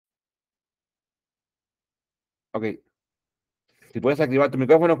Ok. Si puedes activar tu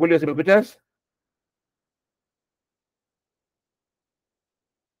micrófono, Julio, si me escuchas.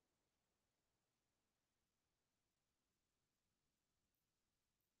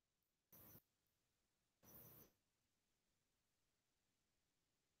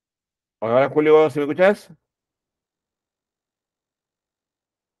 Hola, Julio, si me escuchas.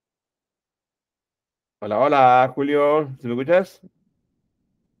 Hola, hola, Julio, si me escuchas.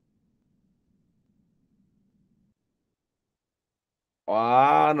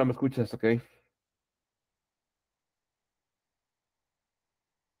 Ah, no me escuchas, ok.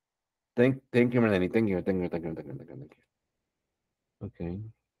 Thank you, Melanie. Thank you. Ok.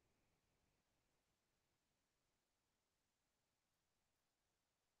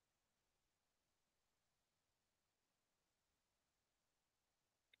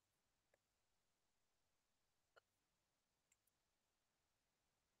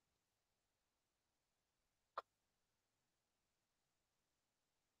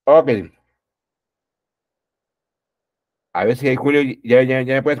 Ok. A ver si hay Julio ya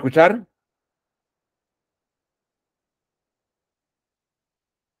me puede escuchar.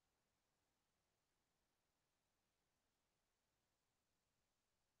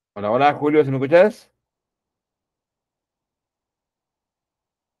 Hola, hola, Julio, si me escuchas.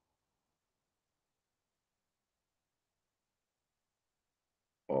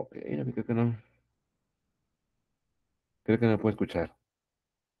 Ok, creo que no. Creo que no me puede escuchar.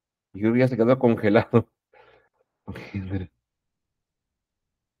 Y creo que ya se quedó congelado. Ok, espera.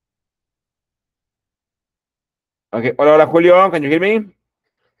 Ok, hola, hola, Julio, can you hear me?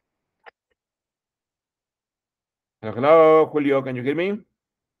 Hello, hello, Julio, can you hear me?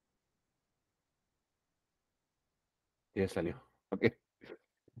 Ya salió. Ok.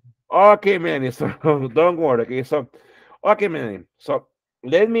 Okay, man. So don't worry. Okay, so okay, man. So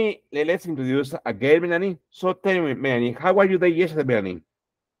let's introduce again, Melanie. So tell me, Melanie, how was your day yesterday, Melanie?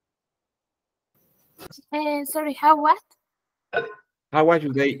 Sorry, how what? How was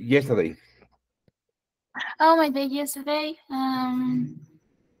your day yesterday? Oh, my day yesterday.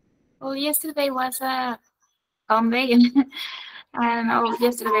 Well, yesterday was a calm day. I don't know.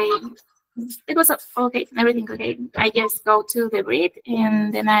 Yesterday it was okay. Everything okay. I just go to the breed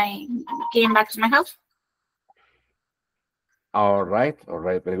and then I came back to my house. All right,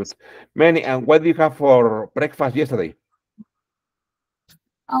 very good. Melanie, and what did you have for breakfast yesterday?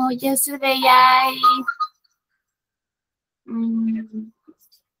 Oh, yesterday mm,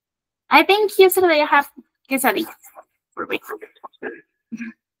 I think yesterday I have quesadillas for breakfast.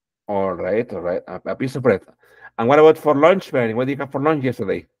 All right, a piece of bread. And what about for lunch, Melanie? What did you have for lunch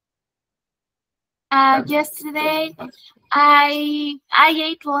yesterday? Yesterday I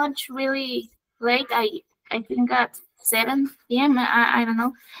ate lunch really late. I think at 7 p.m. I don't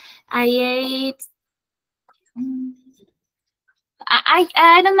know. I ate. mm,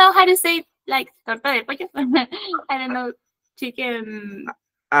 I don't know how to say like torta de pollo. I don't know chicken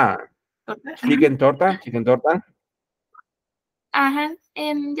Ah, torta. chicken torta.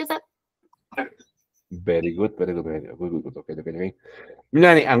 And just that. Very good, very good, very good, good. Okay.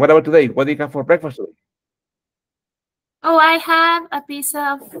 Melanie, and what about today? What did you have for breakfast today? Oh, I have a piece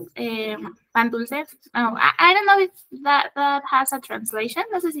of pan dulce. Oh, I don't know if that has a translation.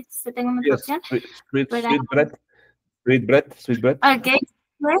 No sé si tengo una Yes, traducción, but sweet bread, sweet bread. okay.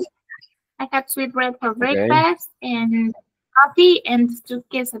 I had sweet bread for Okay, breakfast and coffee and two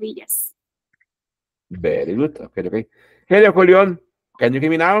quesadillas. very good. Okay. Hello, Julian. Can you hear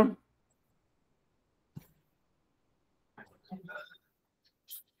me now?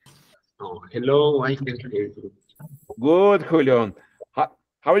 Oh, hello, I can hear you. Good, Julian. How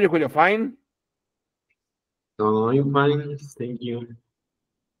are you, Julian? Fine? No, I'm fine, thank you.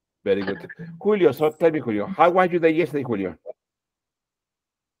 Very good. Julio, so tell me, Julio, how was your day yesterday, Julio?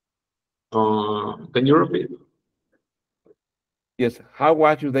 Can you repeat? Yes, how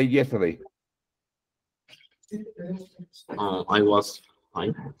was your day yesterday? I was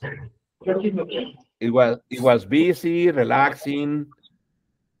fine. It was busy, relaxing.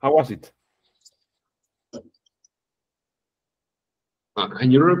 How was it?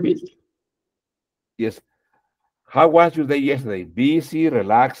 Can you repeat? Yes. How was your day yesterday? Busy,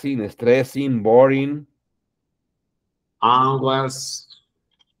 relaxing, stressing, boring? I was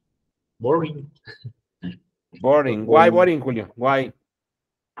boring. Boring. Why Um, boring, Julio? Why?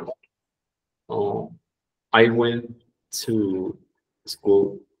 uh, I went to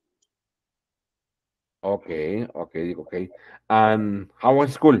school Okay. And how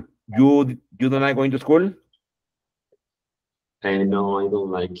was school? You don't like going to school? and no, I don't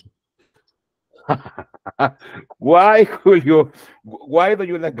like it. Why, Julio? Why do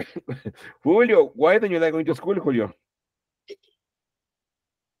you like Julio? Why don't you like going to school, Julio?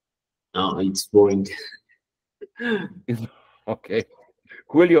 No, it's boring. It's, okay.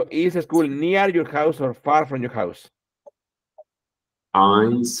 Julio, is school near your house or far from your house?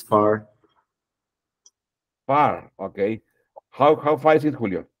 It's far. Far. Okay. How far is it,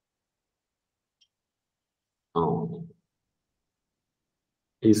 Julio? Um,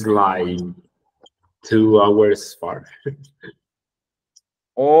 it's like 2 hours far.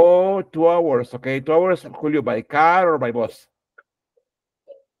 Oh, 2 hours. Okay, 2 hours, Julio, by car or by bus?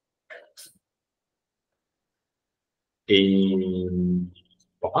 In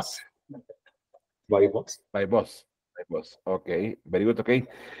bus? By bus? By bus. By bus. Okay, very good. Okay.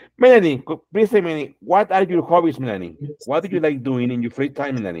 Melanie, please say, Melanie, what are your hobbies, Melanie? What do you like doing in your free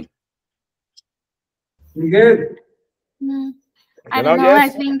time, Melanie? Miguel, Mm, I Hello, don't know. I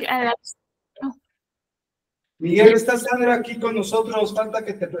yes. think I like. Oh, Miguel, está Sandra aquí con nosotros, falta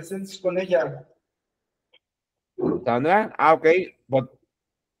que te presentes con ella. Sandra? Ah, okay. But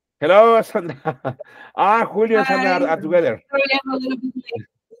hello, Sandra. Ah, Julio and Sandra hi. are together. Sorry, I'm a little bit late.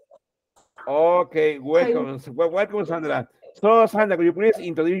 Okay, Hi. welcome, Sandra. So, Sandra, could you please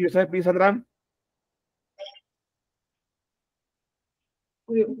introduce yourself, please, Sandra?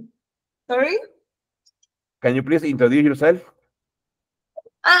 Sorry? Can you please introduce yourself?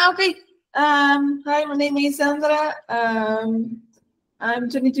 Okay. Hi, my name is Sandra. I'm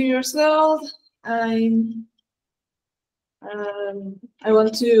 22 years old. I'm I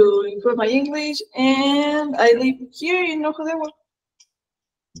want to improve my English, and I live here in Ojo de Agua.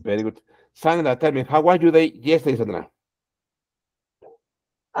 Very good. Sandra, tell me, how was your day yesterday, Sandra?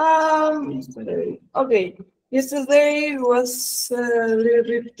 Okay. Yesterday was a little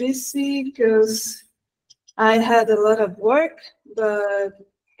bit busy because I had a lot of work, but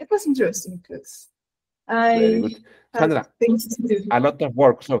it was interesting because Very I good. had Sandra, things to do. a lot of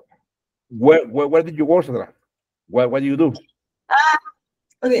work. So, where did you work, Sandra? What do you do?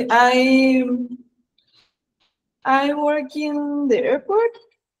 Okay, I work in the airport.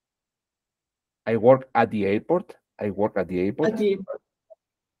 I work at the airport. I work at the At airport. the airport.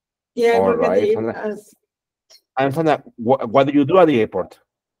 Yeah, I All work at right, the Sandra. airport. And Sandra, what do you do at the airport?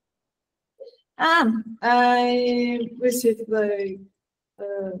 I visit like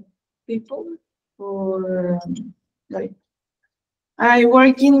people or like I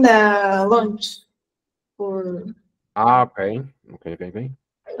work in the lounge for Ah, okay. Okay.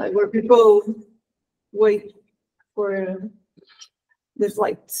 like where people wait for the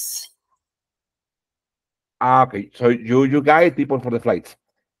flights. Ah, okay. So you guide people for the flights.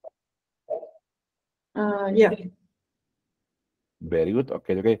 Yeah. Very good.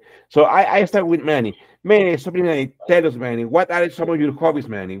 Okay. So I start with Manny. Manny, so please, Manny, tell us, Manny, what are some of your hobbies,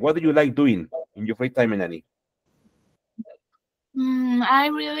 Manny? What do you like doing in your free time, Manny? I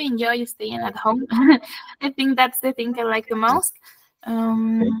really enjoy staying at home. I think that's the thing I like the most.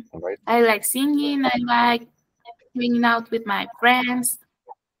 Okay, all right. I like singing. I like hanging out with my friends.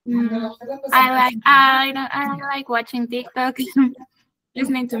 I like watching TikTok,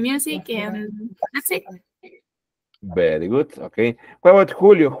 listening to music, and that's it. Very good. Okay. What about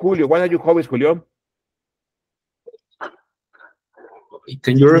Julio? Julio, what are your hobbies, Julio?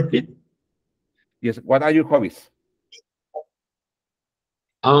 Can you repeat? Yes, what are your hobbies?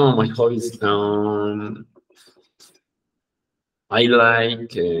 Oh, my hobbies. I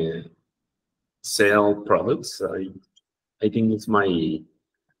like sell products. I think it's my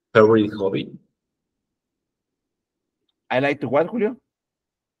favorite hobby. I like to what, Julio?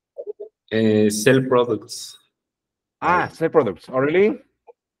 Sell products. Ah, Like sell products. Oh, really?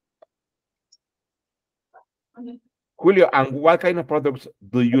 Okay. Julio, and what kind of products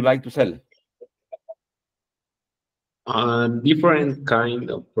do you like to sell? different kind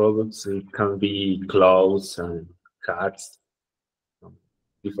of products. It can be clothes and cats,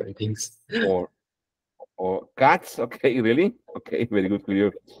 different things. Or or cats? Okay, really? Okay, very good,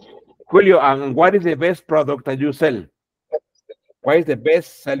 Julio. Julio, and what is the best product that you sell? What is the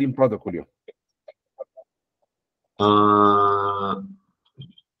best selling product, Julio? Uh,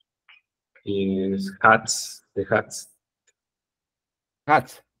 is hats, the hats.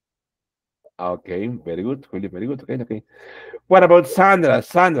 Hats. Okay, very good, Julio, very good. Okay. What about Sandra?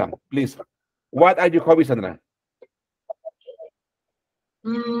 Sandra, please. What are your hobbies, Sandra?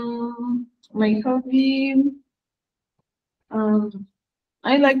 My hobby.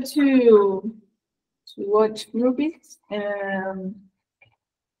 I like to watch movies, and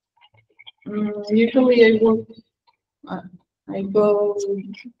usually uh, I go,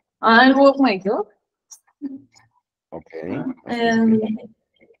 I walk my dog, Okay. and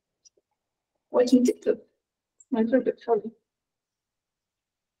Watching TikTok. My favorite hobby.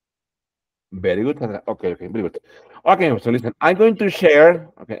 Very good. Okay, okay, very good. Okay, so listen, I'm going to share.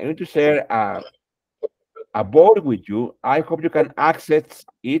 Okay, I'm going to share a board with you. I hope you can access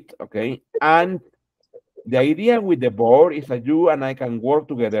it. Okay, and the idea with the board is that you and I can work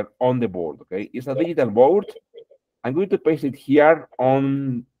together on the board. Okay, it's a digital board. I'm going to paste it here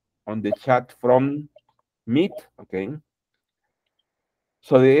on the chat from Meet. Okay,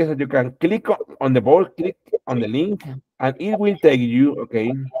 so the idea is that you can click on the board, click on the link, and it will take you,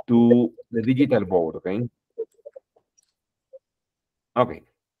 okay, to the digital board. Okay, okay.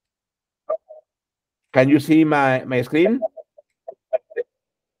 Can you see my screen?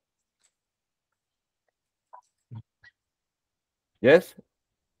 Yes.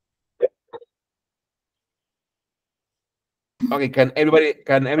 Okay. Can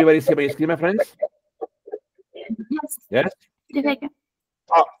everybody see my screen, my friends? Yes, Yes. yes, I can.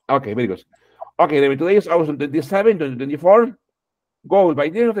 Oh, okay. Very good. Okay. Then today is August 27, 2024. Goal: by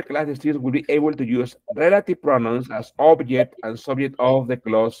the end of the class, the students will be able to use relative pronouns as object and subject of the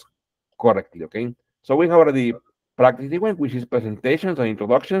clause correctly. Okay. So we have already practiced one, which is presentations and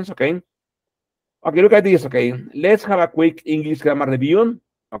introductions. Okay. Okay. Look at this. Okay. Let's have a quick English grammar review.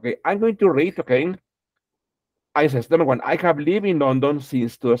 Okay. I'm going to read. Okay. I says, number one, I have lived in London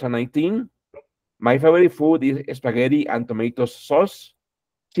since 2019. My favorite food is spaghetti and tomato sauce.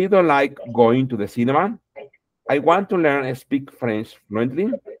 She don't like going to the cinema. I want to learn and speak French fluently.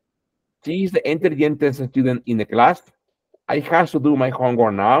 She is the intelligentest student in the class. I have to do my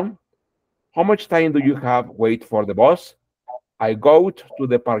homework now. How much time do you have? Wait for the bus. I go to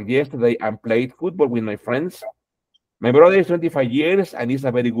the park yesterday and played football with my friends. My brother is 25 years and is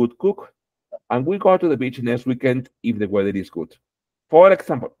a very good cook. And we go to the beach next weekend if the weather is good. For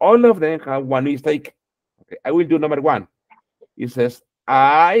example, all of them have one mistake. Okay, I will do number one. It says,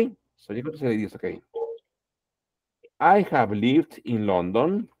 so you got to say this, okay. I have lived in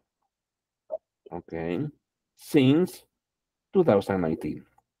London, okay, since 2019.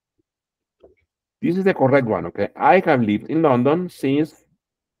 This is the correct one, okay. I have lived in London since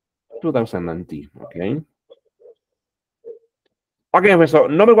 2019, okay. Okay, so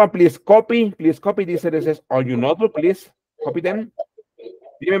number one, please copy these sentences on your notebook, please copy them.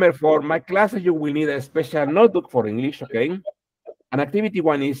 Remember, for my classes, you will need a special notebook for English, okay? And activity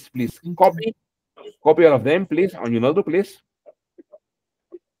one is, please copy all of them, please, on your notebook, please.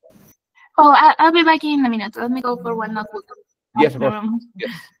 Oh, I'll be back in a minute. Let me go for one notebook. Yes, of course.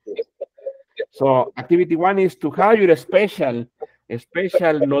 Yes. So activity one is to have your special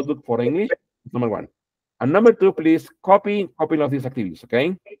notebook for English, number one. And number two, please copy of these activities,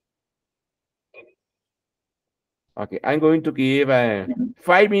 okay? Okay, I'm going to give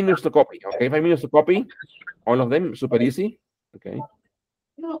 5 minutes to copy, okay? 5 minutes to copy, all of them, super easy, okay?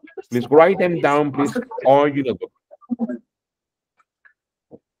 Please write them down, please, on your notebook.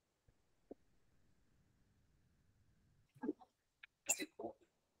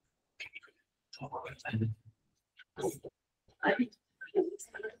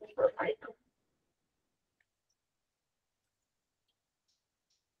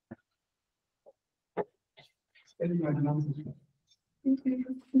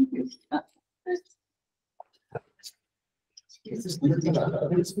 Es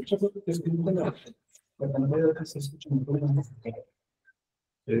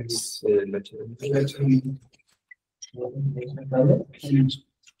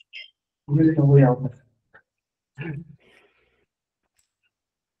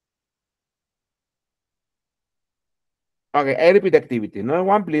Okay, I repeat the activity. Number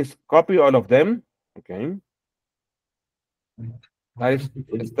one, please copy all of them, okay? That is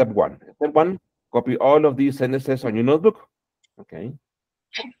step one. Step one, copy all of these sentences on your notebook, okay?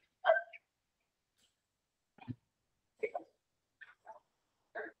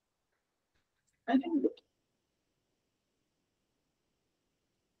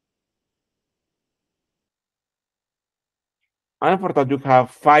 And for that, you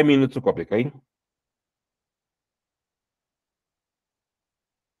have 5 minutes to copy, okay?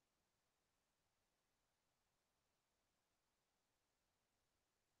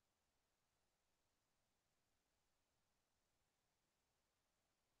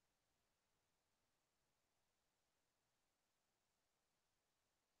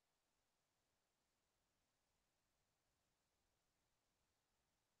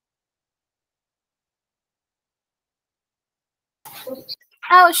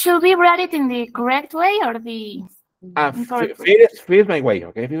 Oh, should we write it in the correct way or the incorrect way? First my way,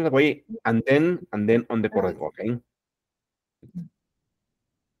 okay? First my way, and then on the correct, okay?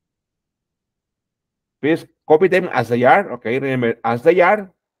 Please copy them as they are, okay? Remember, as they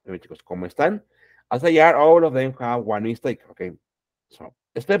are, chicos, ¿cómo están? As they are, all of them have one mistake. Okay. So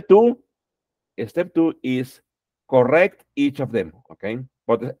step two is correct each of them. Okay.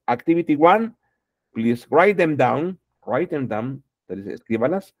 But activity one, please write them down. Write them down. That is,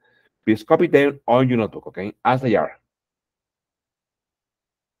 escríbalas. Please copy them on your notebook. Okay. As they are.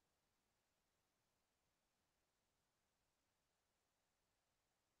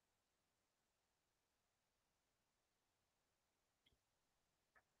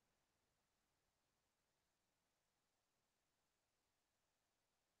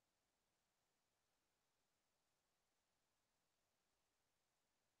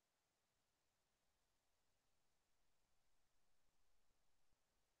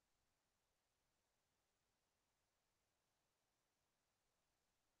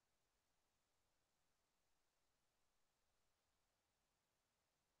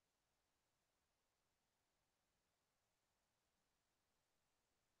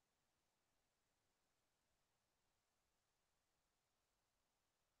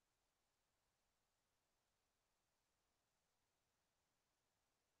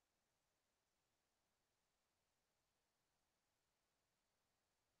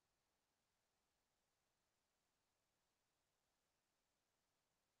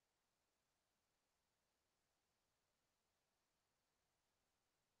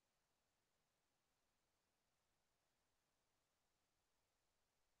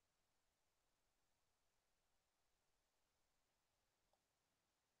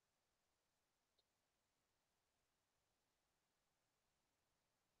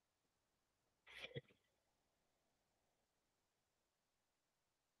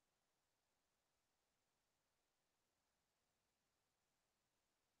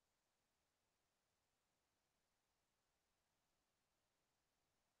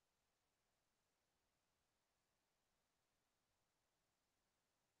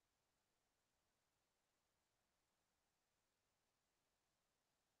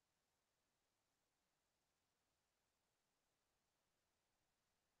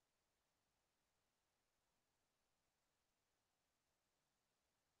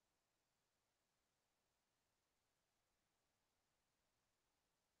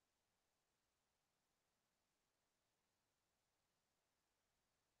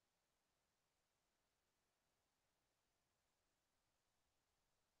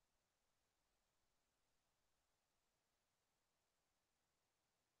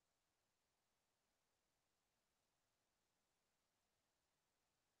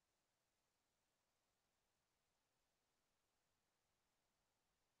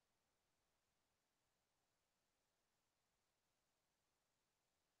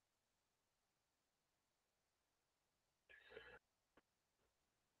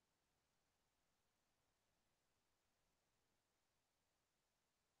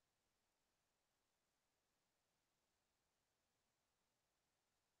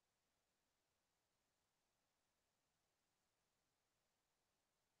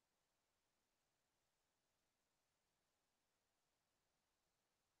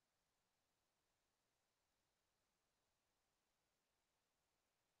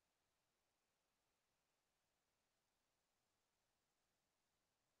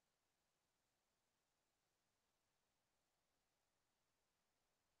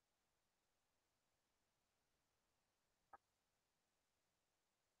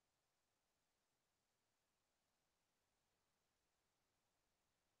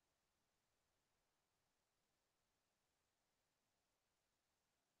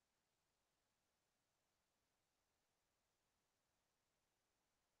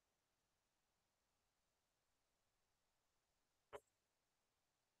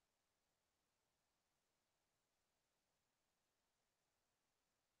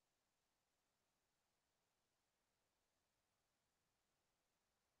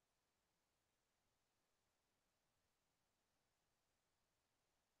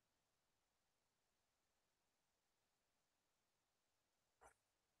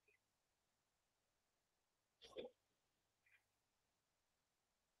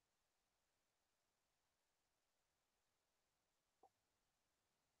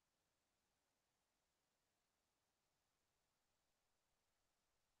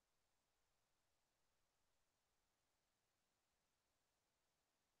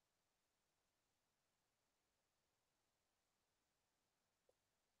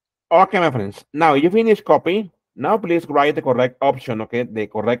 Okay, my friends. Now you finish copy. Now please write the correct option, okay? The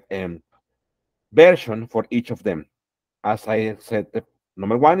correct version for each of them. As I said, the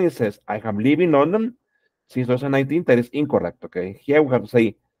number one is says, I have lived in London since 2019. That is incorrect, okay? Here we have to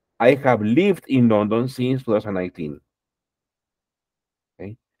say, I have lived in London since 2019.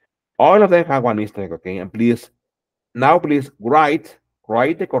 Okay. All of them have one mistake, okay? And please write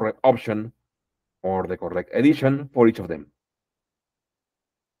the correct option or the correct edition for each of them.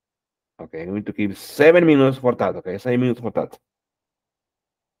 Okay, I'm going to give 7 minutes for that, okay? 7 minutes for that.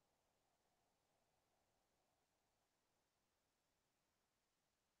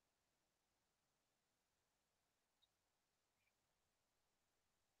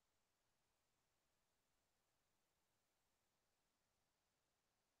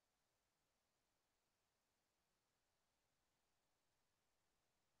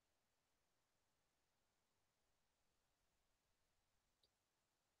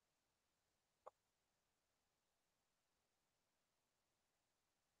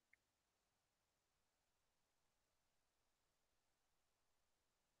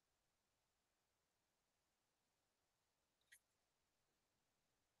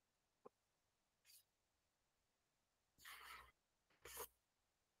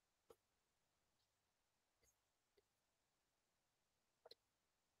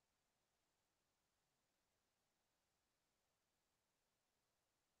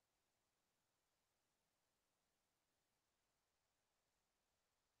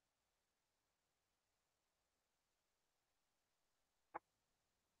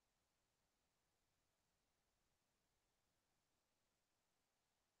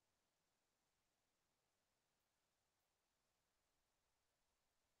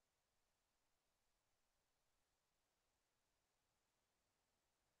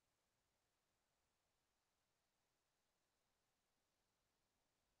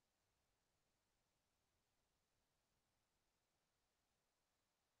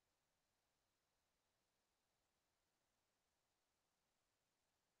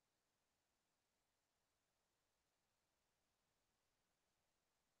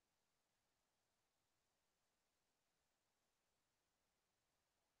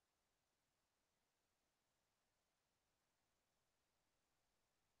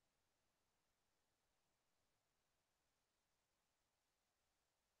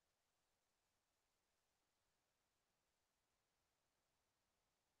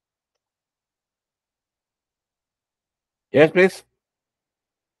 Yes, please.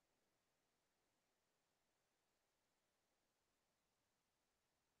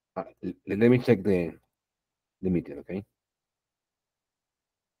 Let me check the meeting, okay?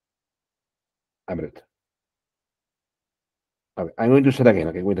 A minute. Okay, I'm going to share again,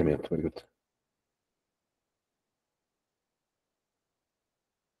 okay? Wait a minute. Very good.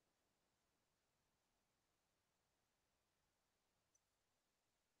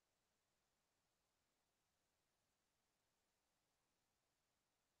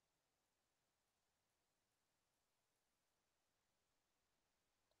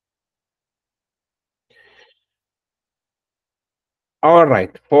 All right,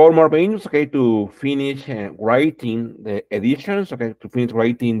 4 more minutes, okay, to finish writing the editions, okay, to finish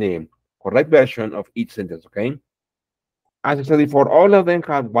writing the correct version of each sentence, okay? As I said before, all of them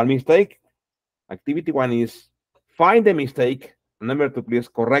have one mistake. Activity one is find the mistake. Number two, please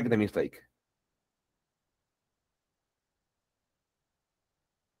correct the mistake.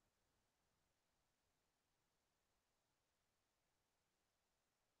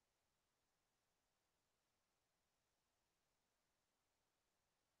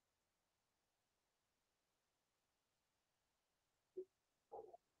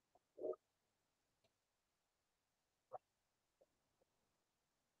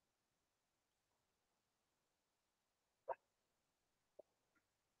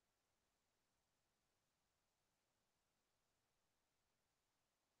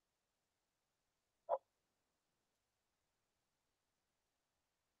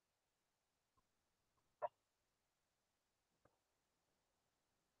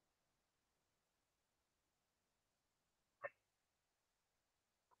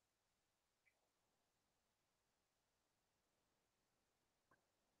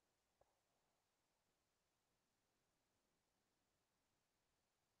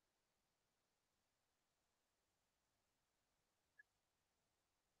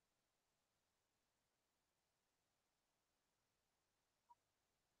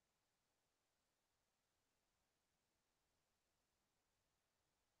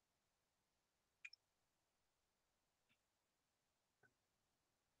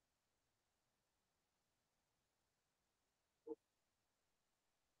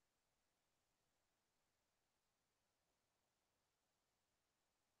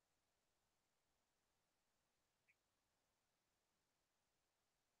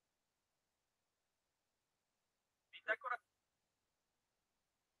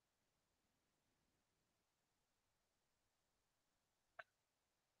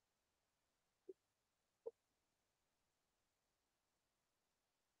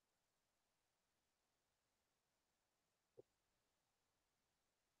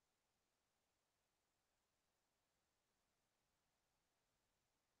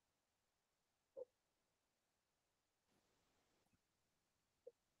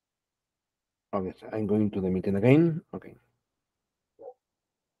 Okay, so I'm going to the meeting again. Okay.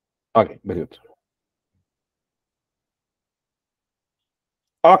 Okay, very good.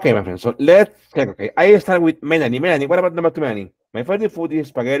 Okay, my friend. So let's check. Okay, I start with Melanie. Melanie, what about number two, Melanie? My favorite food is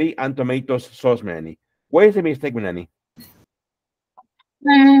spaghetti and tomatoes sauce, Melanie. What is the mistake, Melanie?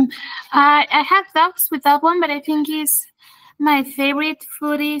 I have doubts with that one, but I think is my favorite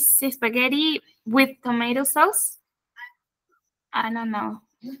food is spaghetti with tomato sauce. I don't know.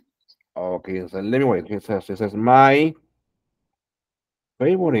 Okay, so let me wait. It says my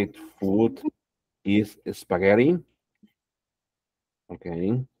favorite food is spaghetti.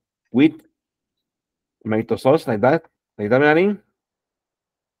 Okay, with tomato sauce like that, Melanie.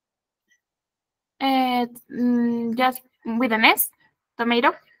 Just with an S,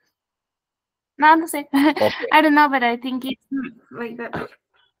 tomato. No sé. Okay, I don't know, but I think it's like that.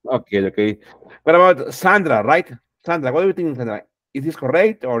 okay. What about Sandra? Right, Sandra. What do you think, Sandra? Is this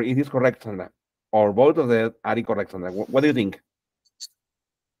correct or is this correct, Sandra? Or both of them are incorrect, Sandra? What do you think?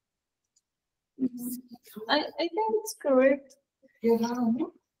 I think it's correct.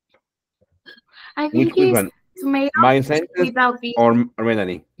 I Which think it's one? tomato My sentence without the. or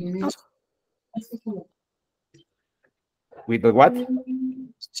Melanie? With the what?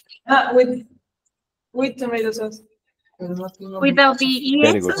 With tomato sauce. Without the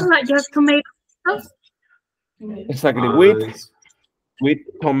Very EX, good. like just tomato sauce. Exactly. With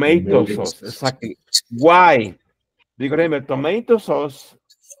tomato sauce. Exactly. Why? Because remember, tomato sauce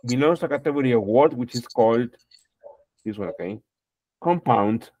belongs to a category of word which is called this one, okay?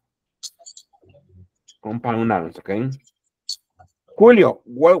 Compound nouns, okay? Julio,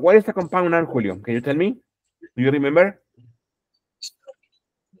 what is the compound noun, Julio? Can you tell me? Do you remember?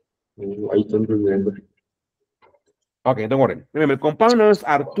 I don't remember. Okay, don't worry. Remember, compound nouns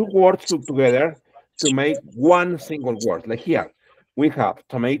are two words put together to make one single word. Like here, we have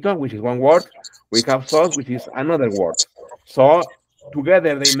tomato, which is one word. We have sauce, which is another word. So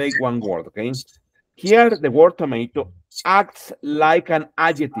together they make one word, okay? Here, the word tomato acts like an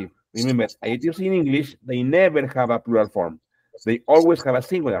adjective. Remember, adjectives in English, they never have a plural form. They always have a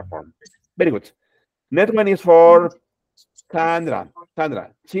singular form. Very good. Next one is for Sandra.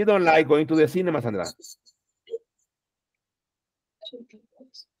 Sandra, she don't like going to the cinema, Sandra.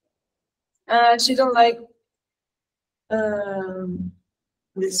 She don't like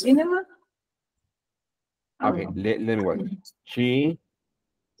the cinema. Okay, let me work. She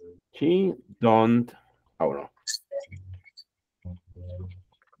don't, oh no.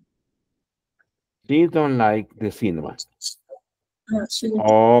 She don't like the cinema.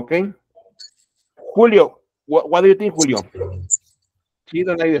 Okay. Julio, what do you think, Julio? She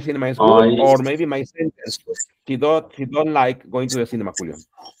don't like the cinema is good, I or maybe my sentence. She don't like going to the cinema, Julio.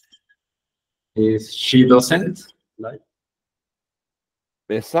 is she doesn't like.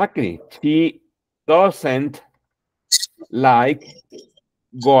 Exactly. She doesn't like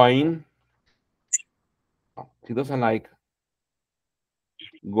going. She doesn't like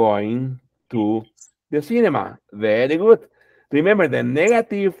going to the cinema. Very good. Remember, the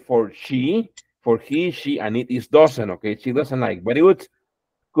negative for she, for he, she, and it is doesn't. Okay, she doesn't like. Very good.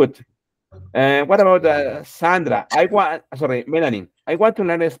 Good. What about Sandra? Sorry, Melanie. I want to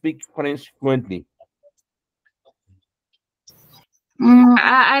learn to speak French fluently.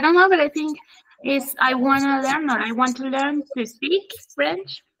 I don't know, but I think is I want to learn or I want to learn to speak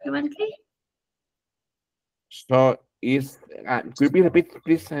French fluently. So could you repeat,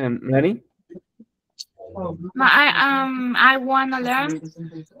 please, Melanie? I want to learn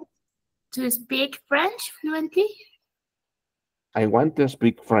to speak French fluently. I want to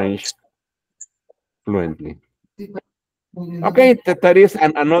speak French fluently. Okay, that is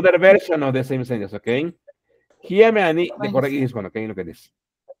another version of the same sentence, okay? Here, Melanie, the correct is one, okay? Look at this.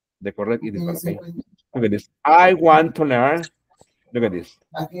 The correct is one, okay? Look at this. I want to learn. Look at this.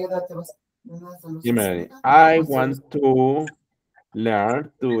 Here, Melanie. I want to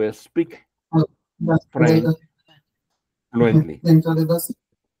learn to speak French fluently.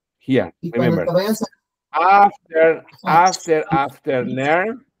 Here, remember. After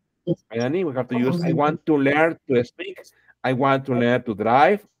learn, Melanie, we have to use I want to learn to speak. I want to learn to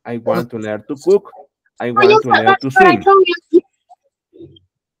drive. I want to learn to cook. I Oh, want yes, to learn that's to what I swim. told you.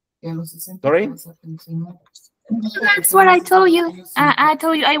 Sorry? That's what I told you. I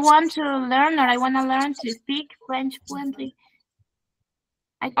told you I want to learn or I want to learn to speak French fluently.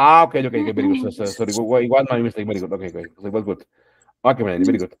 Okay, very good. So, sorry, it was my mistake. Very good. Okay, so it was good. Okay, Melanie,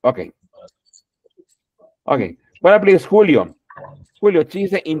 very good. Okay. Well, please, Julio. Julio,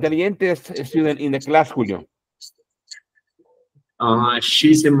 she's the intelligentest student in the class, Julio.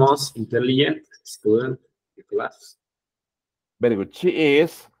 She's the most intelligent student in the class. Very good. She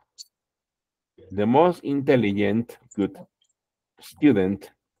is the most intelligent, good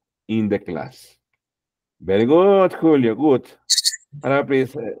student in the class. Very good, Julio. Good. Now,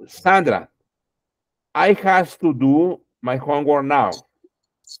 please, Sandra. I have to do my homework now.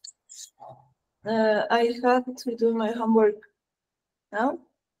 I have to do my homework now.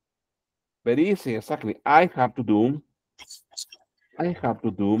 Very easy, exactly. I have to do my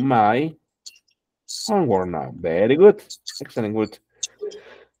homework now. Very good. Excellent, good.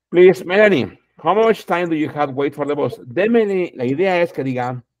 Please, Melanie, how much time do you have to wait for the bus? Démele, la idea es que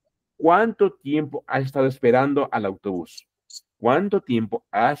diga, ¿cuánto tiempo has estado esperando al autobús? ¿Cuánto tiempo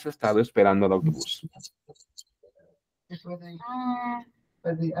has estado esperando al autobús? I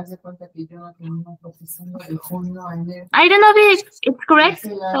don't know if it's correct,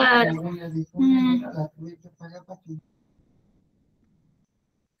 but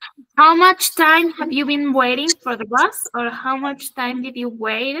how much time have you been waiting for the bus, or how much time did you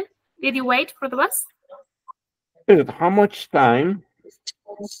wait? Did you wait for the bus? How much time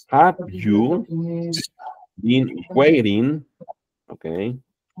have you been waiting, okay,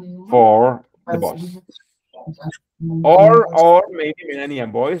 for the bus? Or maybe Melanie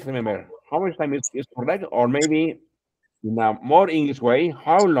and boys, remember, how much time is correct? Or maybe in a more English way,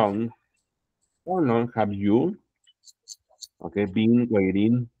 how long have you, okay, been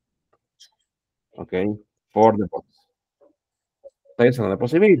waiting, okay, for the bus? That's another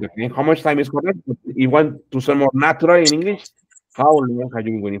possibility, okay? How much time is correct? If you want to sound more natural in English, how long have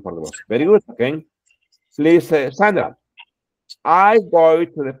you been waiting for the bus? Very good, okay? Please, Sandra, I go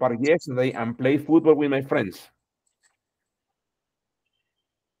to the park yesterday and played football with my friends.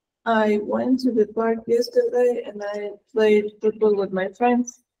 I went to the park yesterday and I played football with my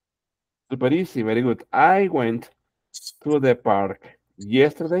friends. Super easy, very good. I went to the park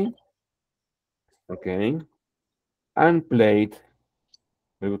yesterday, okay, and played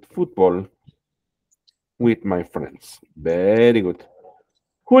very good football with my friends. Very good.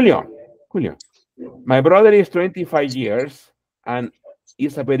 Julio, my brother is 25 years and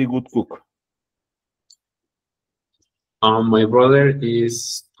is a very good cook. My brother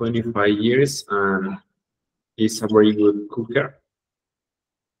is 25 years and is a very good cooker.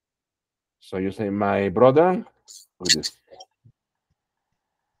 So you say, my brother, look at this.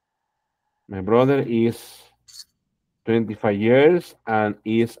 My brother is 25 years and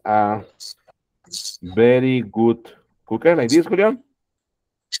is a very good cooker, like this, Julio?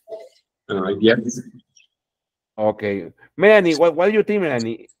 Yes. Okay. Melanie, what do you think,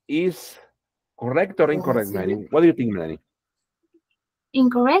 Melanie? Is correct or incorrect, Melanie? What do you think, Melanie?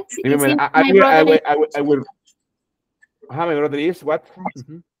 Incorrect. Remember, Isn't I my will, brother I will. My brother is what?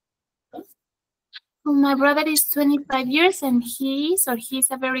 My brother is 25 years and he's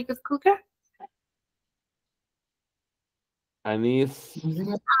a very good cooker. And is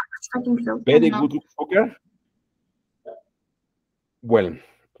I think so. very good cooker. Well,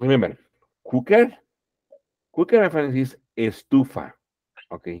 remember, cooker, my friend, is estufa.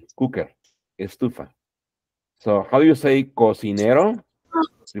 Okay, cooker, estufa. So how do you say cocinero?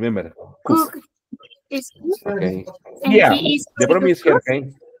 Remember, cook. Is Okay. and Yeah, he is the very problem good is here, cook?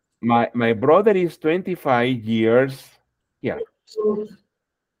 okay? My brother is 25 years here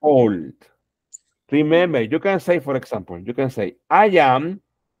old. Remember, you can say, for example, you can say, for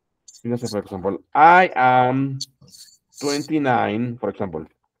example, I am 29, for example,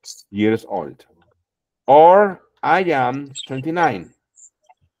 years old. Or I am 29.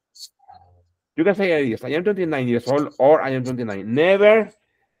 You can say this, I am 29 years old, or I am 29. Never,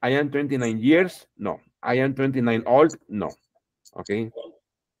 I am 29 years. No. I am 29 old. No. Okay.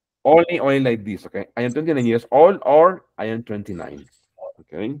 Only like this. Okay. I am 29 years old, or I am 29.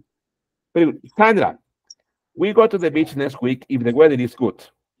 Okay. But Sandra, we go to the beach next week if the weather is good.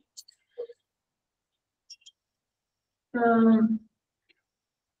 We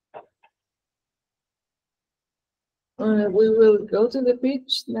will go to the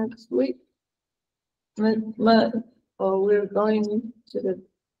beach next week. Or we're going to the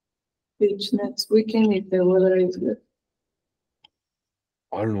beach next weekend if the weather is good.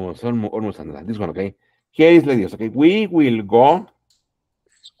 Almost, Sandra. This one, okay? Here is like this, okay? We will go.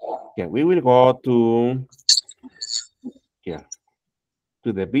 Yeah, we will go to here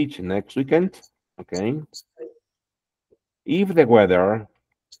to the beach next weekend, okay? If the weather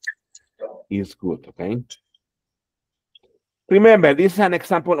is good, okay? Remember, this is an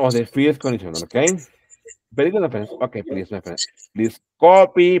example of the first condition, okay? Very good, my friends. Okay, please, my friends. Please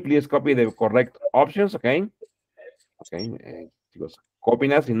copy the correct options, okay? Okay, chicos,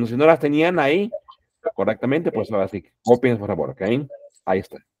 cópienlas. Si no las tenían ahí correctamente, pues ahora sí, cópienlas, por favor, ok? Ahí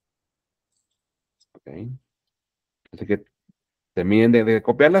está. Ok. Así que terminen de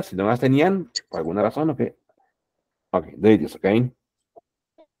copiarlas. Si no las tenían, por alguna razón, ok. Ok, there it is, ok.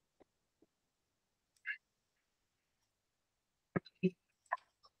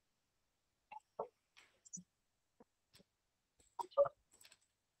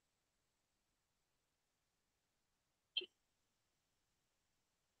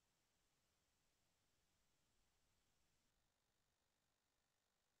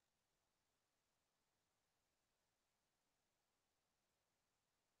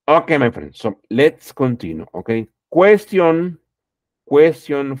 Okay, my friend. So let's continue. Okay. Question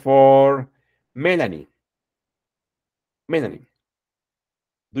for Melanie. Melanie,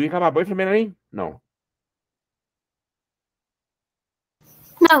 do you have a boyfriend, Melanie? No.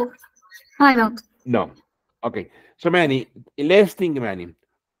 No, I don't. No. Okay. So Melanie, let's think, Melanie.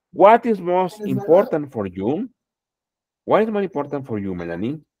 What is most important for you? What is more important for you,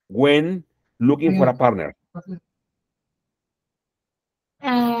 Melanie, when looking for a partner?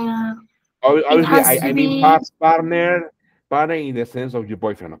 Uh, it Obviously, has to I mean be. partner in the sense of your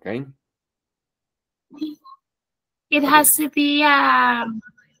boyfriend, okay? It Okay. has to be a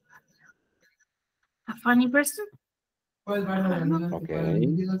funny person. Okay.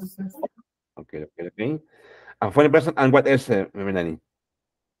 Okay. A funny person, and what else, Melanie?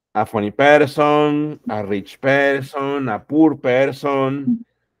 A funny person, a rich person, a poor person,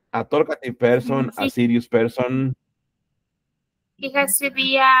 a talkative person, a serious person. It has to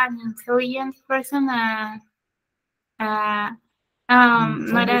be an intelligent person. Uh,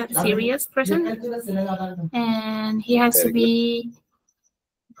 not a serious person, and he has to Very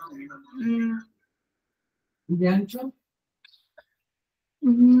good.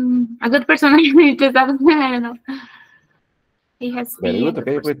 be a good person. Just I don't know. He has to Very be a good. good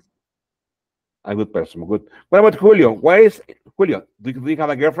Okay, person. good. A good person. Good. What about Julio? Why is Julio? Do you have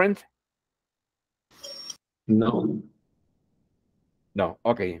a girlfriend? No. No.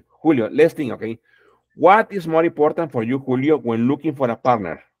 Okay. Julio, let's think. Okay. What is more important for you, Julio, when looking for a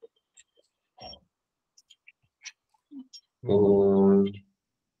partner? Um,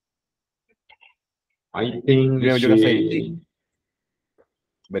 I think You can say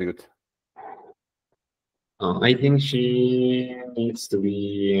very good. I think she needs to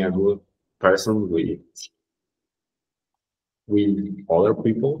be a good person with other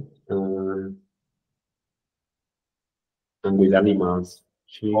people and with animals.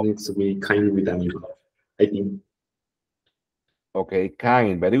 She needs to be kind with animals. I think. Okay,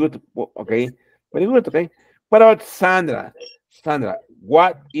 kind. Very good. Okay. Very good. Okay. What about Sandra? Sandra,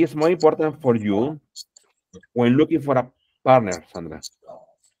 what is more important for you when looking for a partner, Sandra?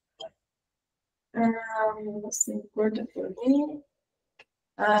 What's important for me?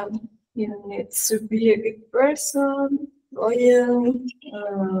 You need to be a good person, loyal,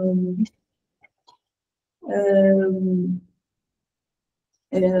 um,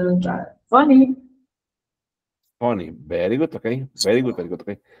 and funny. Funny. Very good. Okay. Very good. Very good.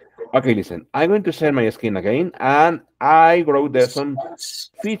 Okay. Okay, listen. I'm going to share my screen again, and I wrote there some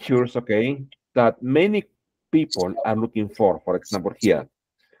features, okay, that many people are looking for. For example, here.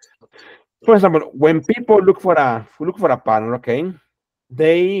 For example, when people look for a partner, okay,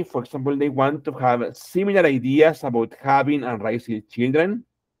 they, for example, they want to have similar ideas about having and raising children,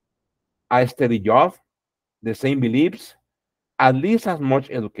 a steady job, the same beliefs, at least as much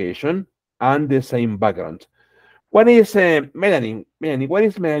education, and the same background. What is Melanie? Melanie, what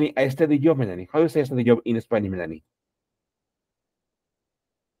is Melanie? A steady job, Melanie. How do you say steady job in Spanish, Melanie?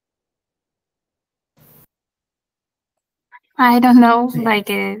 I don't know, like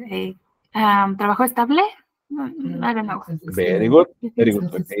trabajo estable. I don't know. Very good. Very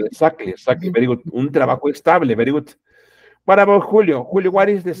good. Okay, exactly. Very good. Un trabajo estable. Very good. What about Julio? Julio, what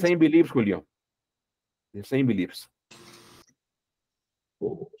is the same beliefs, Julio? The same beliefs.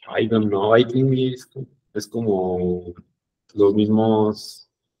 I don't know. I think es como los mismos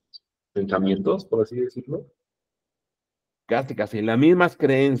pensamientos, por así decirlo. Casi. Las mismas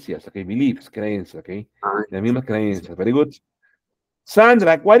creencias, okay, beliefs, creencias, okay. Ah, Las mismas creencias. Very good.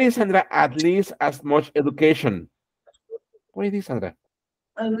 Sandra, what is Sandra? At least as much education. What is this, Sandra?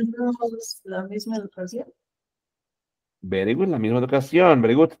 La misma educación. Very good, la misma educación,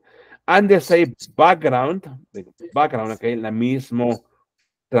 very good. And the same background, okay, la mismo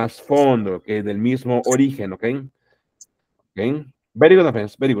trasfondo, okay, del mismo origen, okay. Okay, very good,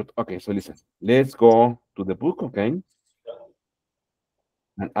 friends, very good. Okay, so listen, let's go to the book, okay.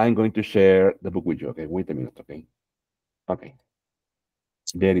 And I'm going to share the book with you, okay. Wait a minute, okay. Okay,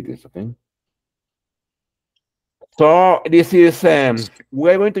 there it is, okay. So this is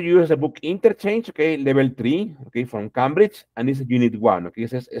we're going to use the book Interchange, okay, level 3, okay, from Cambridge, and this is unit 1, okay. It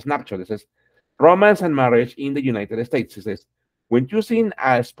says snapshot. It says romance and marriage in the United States. It says When choosing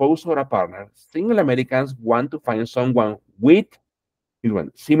a spouse or a partner, single Americans want to find someone with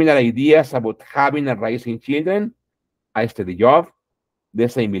similar ideas about having and raising children, a steady job, the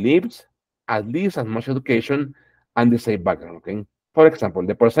same beliefs, at least as much education, and the same background. Okay. For example,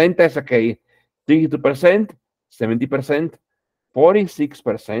 the percentage, okay, 62%, 70%,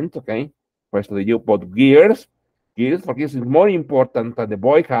 46%, okay, for study job, but girls for girls is more important that the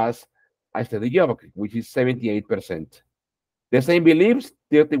boy has a steady job, okay, which is 78%. The same beliefs,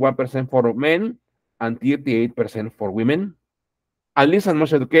 31% for men and 38% for women. At least as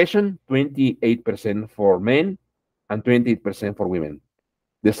much education, 28% for men and 28% for women.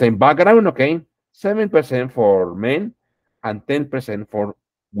 The same background, okay, 7% for men and 10% for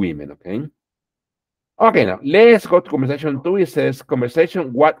women, okay? Okay, now let's go to conversation 2. It says,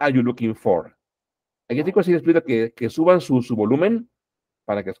 conversation, what are you looking for? Aquí chicos, sí les pido que suban su volumen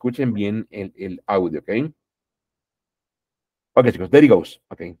para que escuchen bien el audio, okay? Okay, chicos, there it goes,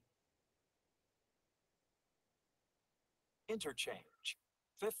 okay. Interchange,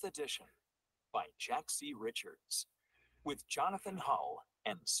 5th edition, by Jack C. Richards, with Jonathan Hull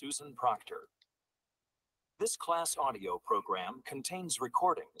and Susan Proctor. This class audio program contains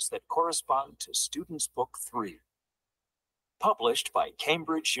recordings that correspond to Students' Book 3, published by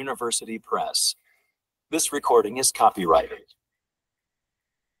Cambridge University Press. This recording is copyrighted.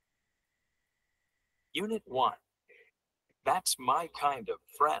 Unit 1, That's My Kind of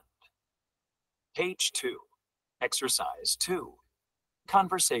Friend. Page 2, Exercise 2,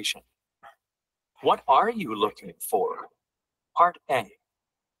 Conversation. What are you looking for? Part A.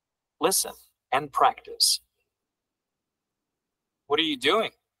 Listen and practice. What are you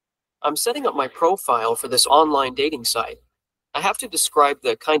doing? I'm setting up my profile for this online dating site. I have to describe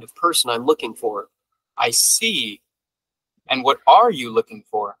the kind of person I'm looking for. I see. And what are you looking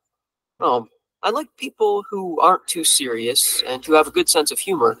for? Oh, I like people who aren't too serious and who have a good sense of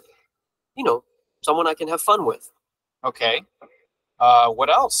humor. You know, someone I can have fun with. Okay. What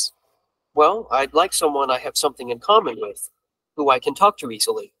else? Well, I'd like someone I have something in common with, who I can talk to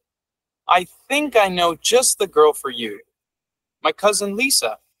easily. I think I know just the girl for you. My cousin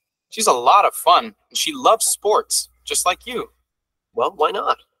Lisa. She's a lot of fun, and she loves sports, just like you. Well, why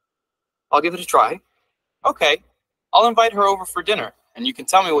not? I'll give it a try. Okay. I'll invite her over for dinner, and you can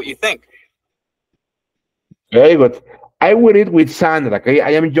tell me what you think. Very good. I will eat with Sandra, okay?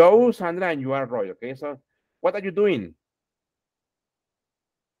 I am Joe, Sandra, and you are Roy, okay? So, what are you doing?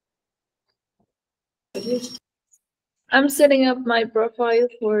 I'm setting up my profile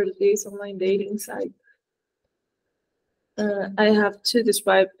for this online dating site. I have to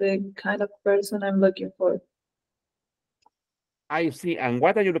describe the kind of person I'm looking for. I see. And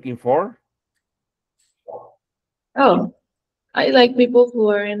what are you looking for? Oh, I like people who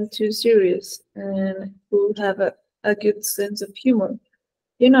aren't too serious and who have a good sense of humor.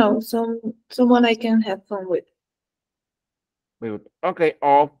 You know, someone I can have fun with. Very good. Okay.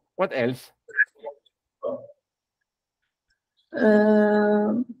 Oh, what else?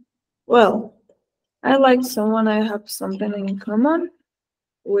 Well, I like someone I have something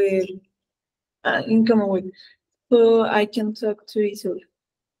with, in common with, who I can talk to easily.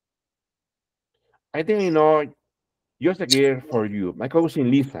 I think I know just a girl for you. My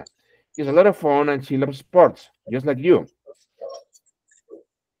cousin Lisa. She's a lot of fun and she loves sports, just like you.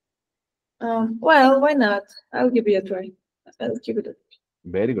 Well, why not? I'll give it a try. I'll give it a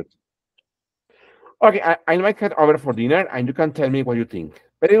Very good. Okay, I invite her over for dinner and you can tell me what you think.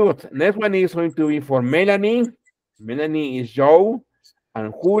 Very good. Next one is going to be for Melanie. Melanie is Joe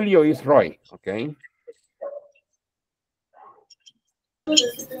and Julio is Roy. Okay.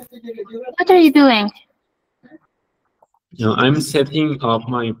 What are you doing? I'm setting up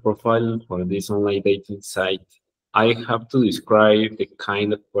my profile for this online dating site. I have to describe the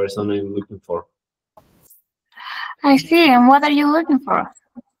kind of person I'm looking for. I see. And what are you looking for?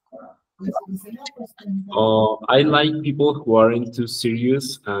 I like people who aren't too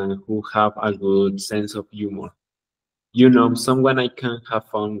serious and who have a good sense of humor. You know, someone I can have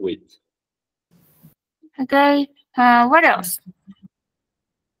fun with. Okay. What else?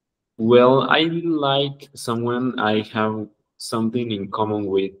 Well, I like someone I have something in common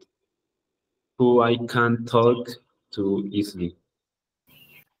with, who I can talk to easily.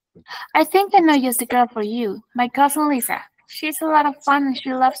 I think I know just the girl for you. My cousin Lisa. She's a lot of fun and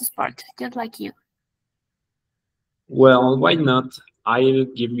she loves sport, just like you. Well, why not? I'll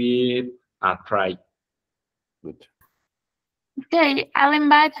give it a try. Good. Okay, I'll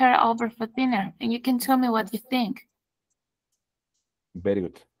invite her over for dinner and you can tell me what you think. Very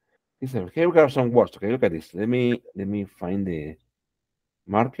good. Listen, here we got some words. Okay, look at this. Let me find the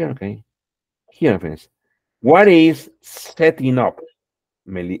marker. Okay. Here, friends. What is setting up,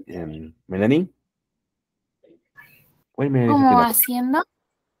 Melanie? What is Melanie Como setting up?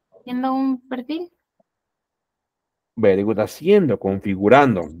 haciendo un perfil. Very good. Haciendo,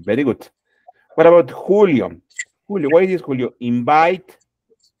 configurando. Very good. What about Julio? Julio, what is this, Julio? Invite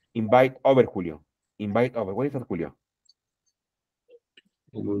over, Julio. Invite over. What is that, Julio?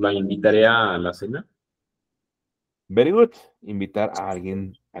 La invitaré a la cena. Very good. Invitar a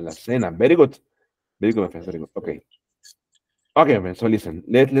alguien a la cena. Very good. Very good, my friends. Very good. Okay. Okay, my friends. So listen.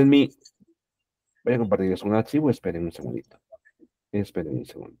 Let me. Voy a compartirles un archivo. Esperen un segundito. Esperen un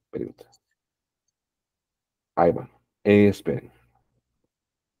segundo. Very good. Ahí va. Esperen.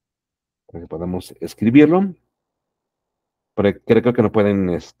 Para que podamos escribirlo. Pero creo que no pueden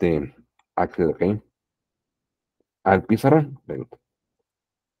acceder, ¿ok? Al pizarrón. Very good.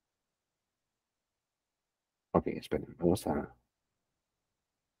 Ok, esperen. Vamos a.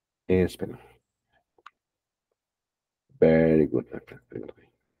 Esperen. Very good. My friend. Very good. Okay.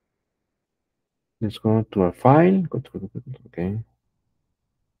 Let's go to a file. Okay.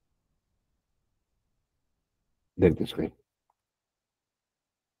 There it is. Okay.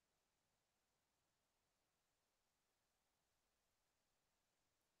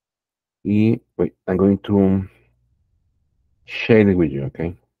 Wait, I'm going to share it with you,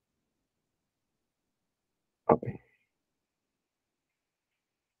 okay? Okay.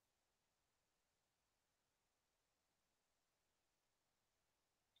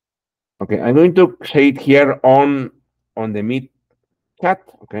 Okay, I'm going to share it here on the Meet chat,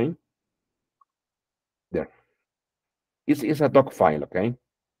 okay? There. It's a doc file, okay?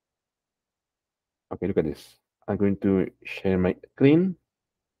 Okay, look at this. I'm going to share my screen.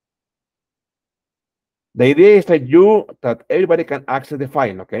 The idea is that everybody can access the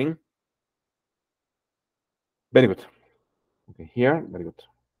file, okay? Very good. Okay, here, very good.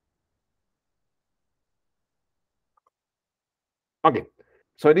 Okay,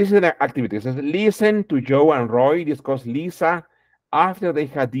 so this is an activity. It says, listen to Joe and Roy discuss Lisa after they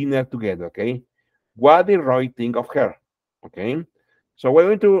had dinner together, okay? What did Roy think of her? Okay, so we're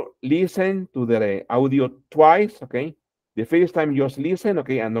going to listen to the audio twice, okay? The first time just listen,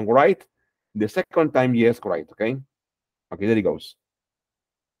 okay, and don't write. The second time, yes, write, okay? Okay, there it goes.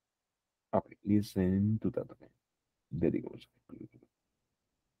 Okay, listen to that, okay? There it goes.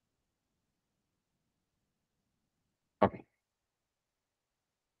 Okay.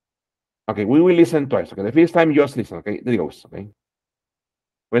 Okay, we will listen twice, okay? The first time, just listen, okay? There it goes, okay?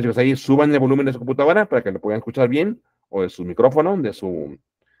 Pues ahí suban el volumen de su computadora para que lo puedan escuchar bien, o de su micrófono, de su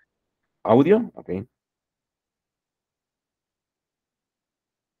audio, okay?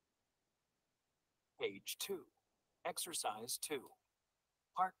 Page 2, Exercise 2,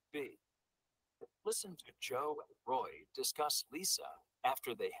 Part B. Listen to Joe and Roy discuss Lisa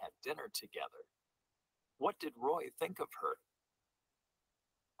after they had dinner together. What did Roy think of her?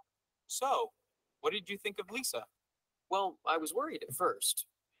 So, what did you think of Lisa? Well, I was worried at first,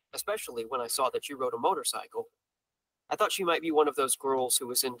 especially when I saw that you rode a motorcycle. I thought she might be one of those girls who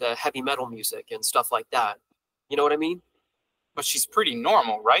was into heavy metal music and stuff like that. You know what I mean? But she's pretty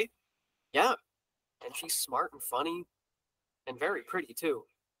normal, right? Yeah, and she's smart and funny, and very pretty too.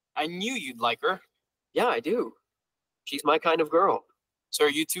 I knew you'd like her. Yeah, I do. She's my kind of girl. So are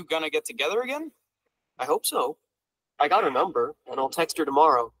you two gonna get together again? I hope so. I got her number, and I'll text her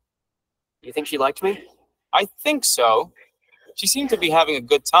tomorrow. You think she liked me? I think so. She seemed to be having a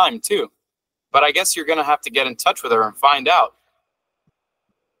good time, too. But I guess you're gonna have to get in touch with her and find out.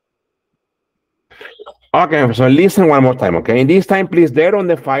 Okay, so listen one more time, okay? This time, please, there on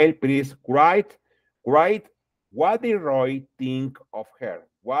the file, please write, what did Roy think of her?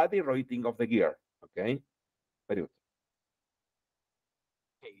 What did Roy think of the girl? Okay? Very good.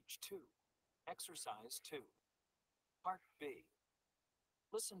 Page 2, Exercise 2, Part B.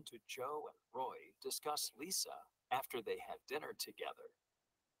 Listen to Joe and Roy discuss Lisa after they had dinner together.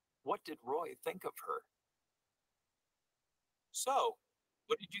 What did Roy think of her? So,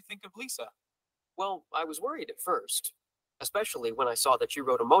 what did you think of Lisa? Well, I was worried at first, especially when I saw that you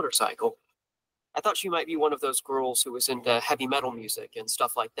rode a motorcycle. I thought she might be one of those girls who was into heavy metal music and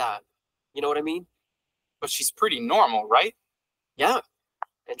stuff like that. You know what I mean? But she's pretty normal, right? Yeah,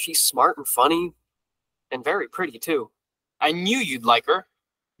 and she's smart and funny, and very pretty too. I knew you'd like her.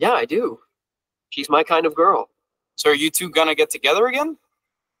 Yeah, I do. She's my kind of girl. So are you two gonna get together again?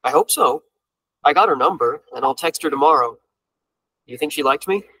 I hope so. I got her number, and I'll text her tomorrow. You think she liked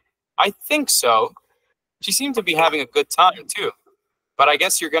me? I think so. She seemed to be having a good time, too. But I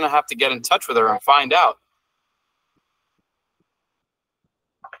guess you're gonna have to get in touch with her and find out.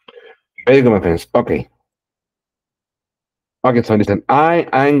 Very good, my friends. Okay. Okay, so listen,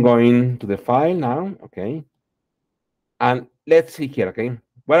 I'm going to the file now, okay? And let's see here, okay?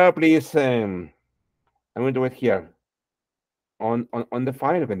 Well, please, I'm going to wait here on the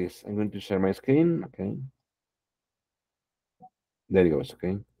file. Okay, this. I'm going to share my screen. Okay. There it goes.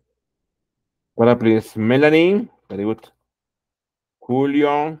 Okay. Well, please, Melanie. Very good.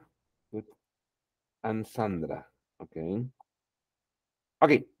 Julio. Good. And Sandra. Okay.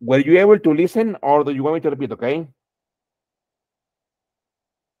 Okay. Were you able to listen or do you want me to repeat? Okay.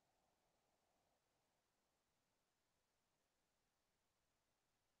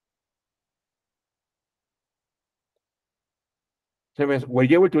 So, were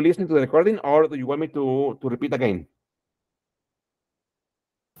you able to listen to the recording or do you want me to repeat again?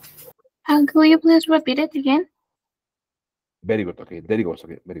 Could you please repeat it again? Very good. Okay. There it goes.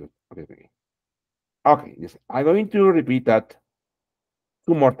 Okay. Very good. Okay. Okay. Okay. Yes. I'm going to repeat that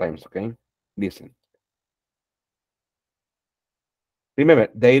 2 more times. Okay. Listen. Remember,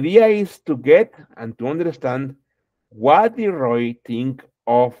 the idea is to get and to understand what did Roy think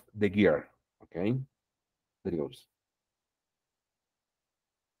of the gear. Okay. There it goes.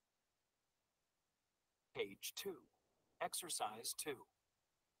 Page 2, Exercise 2,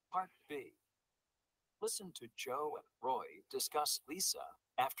 Part B. Listen to Joe and Roy discuss Lisa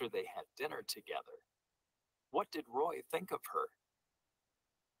after they had dinner together. What did Roy think of her?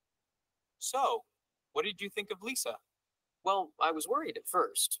 So, what did you think of Lisa? Well, I was worried at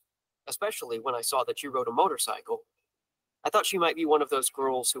first, especially when I saw that you rode a motorcycle. I thought she might be one of those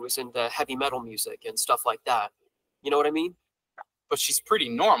girls who was into heavy metal music and stuff like that. You know what I mean? But she's pretty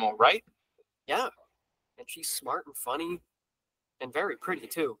normal, right? Yeah. And she's smart and funny and very pretty,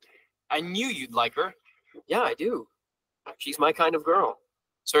 too. I knew you'd like her. Yeah, I do. She's my kind of girl.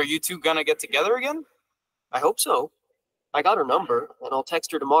 So are you two gonna get together again? I hope so. I got her number, and I'll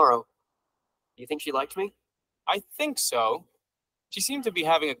text her tomorrow. Do you think she liked me? I think so. She seemed to be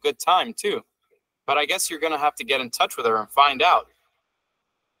having a good time, too. But I guess you're gonna have to get in touch with her and find out.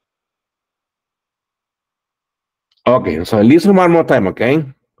 Okay, so listen one more time, okay?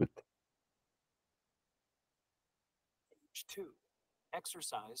 Good. Page 2,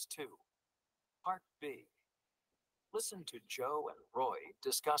 Exercise 2, Part B. Listen to Joe and Roy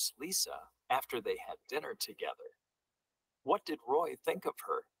discuss Lisa after they had dinner together. What did Roy think of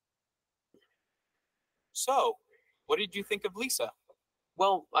her? So, what did you think of Lisa?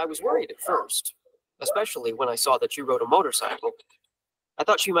 Well, I was worried at first, especially when I saw that you rode a motorcycle. I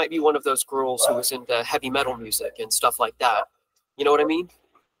thought she might be one of those girls who was into heavy metal music and stuff like that. You know what I mean?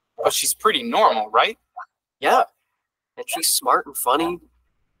 But she's pretty normal, right? Yeah. And she's smart and funny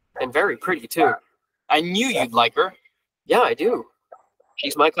and very pretty, too. I knew you'd like her. Yeah, I do.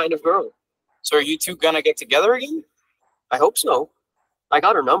 She's my kind of girl. So are you two gonna get together again? I hope so. I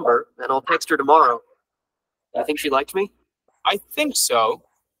got her number, and I'll text her tomorrow. You think she liked me? I think so.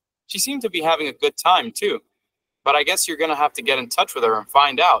 She seemed to be having a good time, too. But I guess you're gonna have to get in touch with her and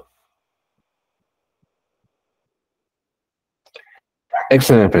find out.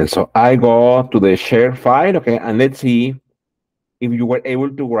 Excellent, friends. So I go to the share file, okay, and let's see if you were able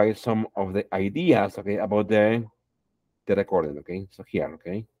to write some of the ideas, okay, about the recording, okay. So here,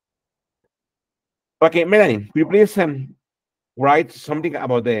 okay. Okay, Melanie, could you please write something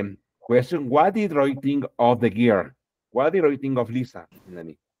about the question? What did Roy think of the gear? What did Roy think of Lisa,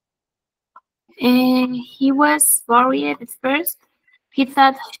 Melanie? He was worried at first. He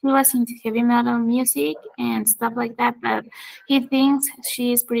thought she was into heavy metal music and stuff like that, but he thinks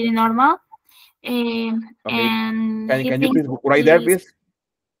she's pretty normal. Okay, And he can you thinks please write there, she's- please?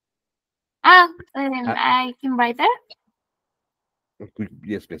 I can write there.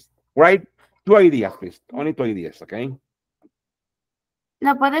 Yes, please. Write 2 ideas, please. Only 2 ideas, okay?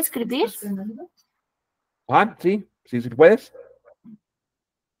 ¿Lo puedo escribir? Juan, sí, sí, sí puedes.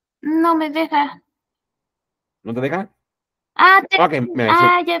 No me deja. ¿No te deja? Ok, mira,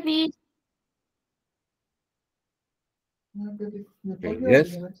 sí. ya vi. Okay,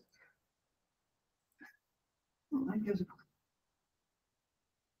 yes.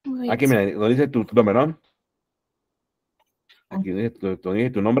 Aquí, mira, lo dice tu nombre, ¿no? Aquí dice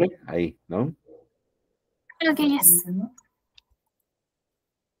tu nombre, ahí, ¿no? Ok, yes.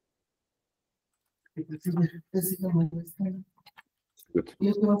 Good.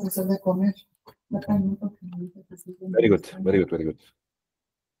 Very good, very good, very good.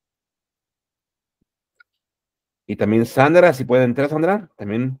 Y también Sandra, si puede entrar, Sandra,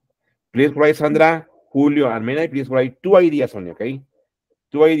 también. Please write Sandra, Julio, and Melanie, please write 2 ideas only, okay?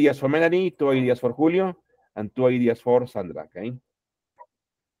 2 ideas for Melanie, 2 ideas for Julio, and 2 ideas for Sandra, okay?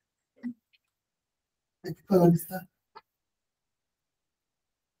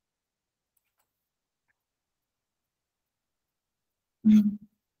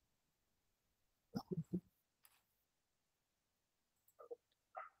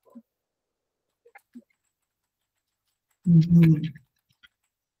 Very good.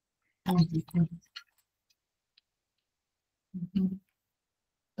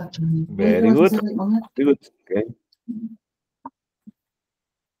 Very good. Okay.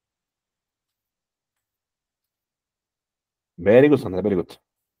 Very good, Sandra. Very good.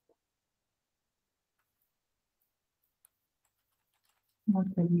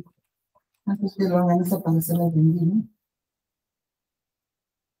 Antes que lo hagan aparecer la vendimia.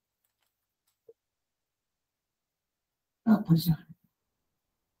 Pues ya.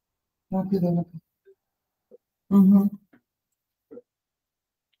 Rápido.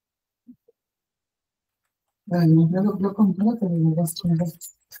 Bueno, yo compré, pero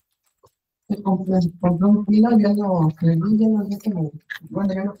compré un kilo, ya lo freí, ya lo dije,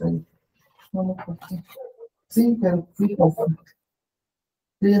 bueno, ya lo freí. No lo corté. Sí, pero sí, pues,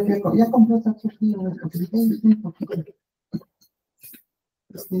 yo ya compré otro kilo, porque dije, un poquito.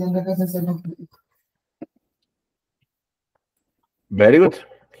 Es que ya en la casa se lo Very good.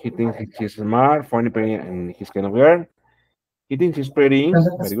 He thinks he's smart, funny, pretty, and he's kind of weird. He thinks he's pretty.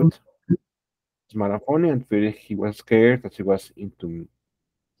 Very good. Smart and funny, and feel he was scared that she was into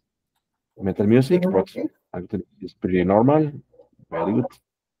metal music, but actually it's pretty normal. Very good.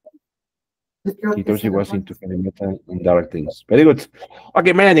 He thought she was into heavy metal and dark things. Very good.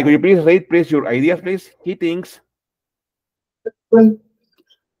 Okay, Melanie, could you please read, please, your ideas, please? He thinks.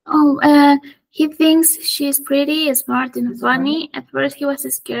 Oh, he thinks she's pretty, smart, and funny. At first, he was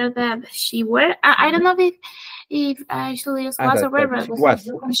scared that she were. I don't know if actually it was or were, but was.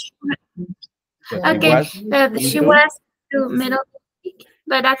 Okay, that she was to middle,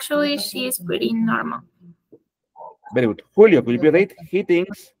 but actually she is pretty normal. Very good. Julio, could you please read? He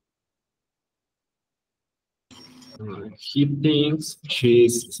thinks. He thinks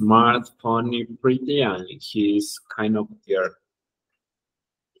she's smart, funny, pretty, and he's kind of weird.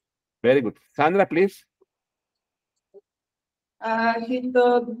 Very good. Sandra, please. He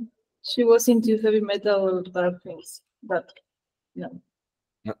thought she was into heavy metal or dark things, but no.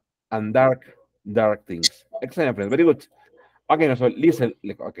 And dark things. Excellent, friends. Very good. Okay, now, so listen.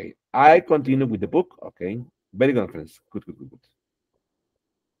 Okay, I continue with the book. Okay, very good, friends. Good.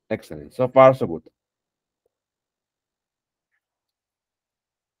 Excellent. So far, so good.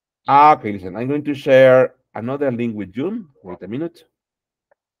 Okay, listen. I'm going to share another link with you. Wait a minute.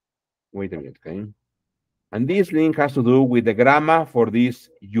 Okay. And this link has to do with the grammar for this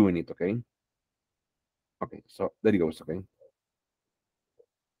unit. Okay. Okay. So there it goes. Okay.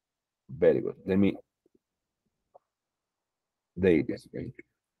 Very good. Let me. There it is. Okay.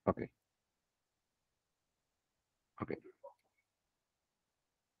 Okay. Okay.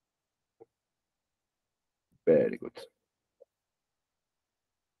 Very good.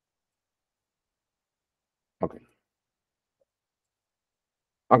 Okay.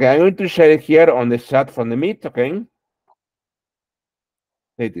 Okay, I'm going to share it here on the chat from the Meet, okay?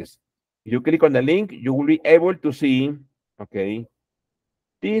 There it is. If you click on the link, you will be able to see, okay,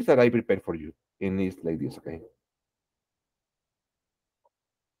 this that I prepared for you in this like this, okay?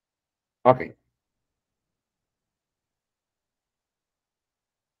 Okay.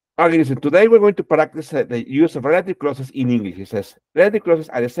 Okay, listen, today we're going to practice the use of relative clauses in English. It says, relative clauses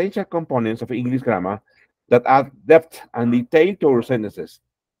are essential components of English grammar that add depth and detail to our sentences.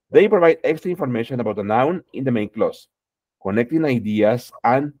 They provide extra information about a noun in the main clause, connecting ideas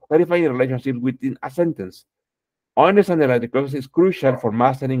and clarifying the relationship within a sentence. Understanding the relative clauses is crucial for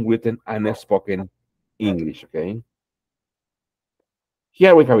mastering written and spoken English, okay?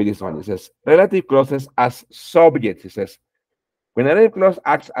 Here we have this one. It says, relative clauses as subjects. It says, when a relative clause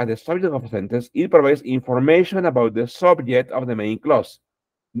acts as the subject of a sentence, it provides information about the subject of the main clause.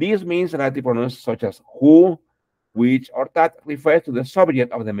 This means relative pronouns such as who, which, or that refers to the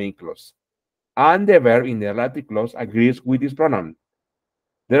subject of the main clause. And the verb in the relative clause agrees with this pronoun.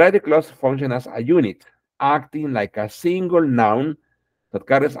 The relative clause functions as a unit, acting like a single noun that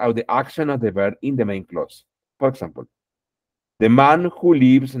carries out the action of the verb in the main clause. For example, the man who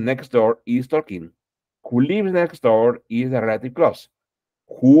lives next door is talking. Who lives next door is the relative clause.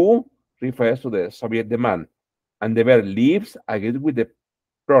 Who refers to the subject, the man, and the verb lives agrees with the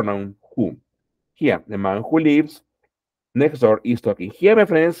pronoun who. Here, the man who lives next door is talking. Here, my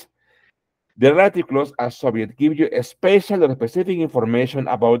friends, the relative clause as subject gives you a special or specific information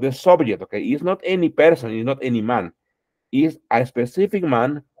about the subject, okay? It's not any person, it's not any man. It's a specific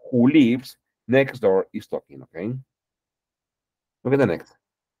man who lives next door is talking, okay? Look at the next.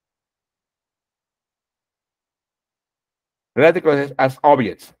 Relative clauses as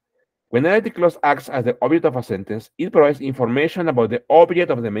objects. When a relative clause acts as the object of a sentence, it provides information about the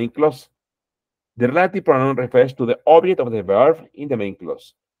object of the main clause. The relative pronoun refers to the object of the verb in the main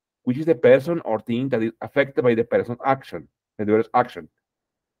clause. which is the person or thing that is affected by the person's action, the other's action.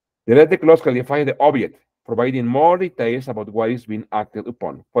 The relative clause clarifies the object, providing more details about what is being acted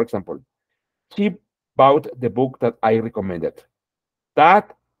upon. For example, she bought the book that I recommended.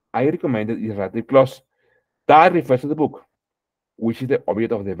 That I recommended is relative clause. That refers to the book, which is the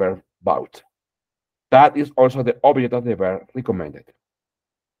object of the verb bought. That is also the object of the verb recommended.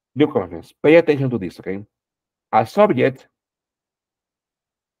 Look, my friends, pay attention to this, okay? A subject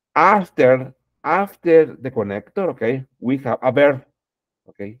after the connector, okay, we have a verb,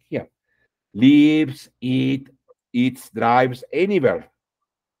 okay, here. Lives, eats, drives, any verb.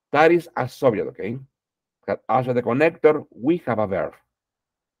 That is a subject, okay? After the connector, we have a verb.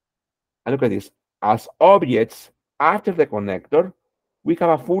 And look at this. As objects after the connector, we have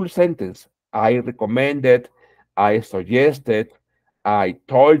a full sentence. I recommended, I suggested, I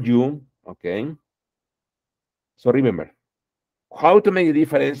told you, okay? So remember, how to make a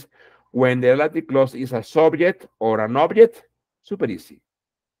difference when the relative clause is a subject or an object? Super easy.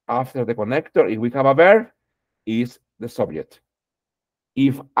 After the connector, if we have a verb, is the subject.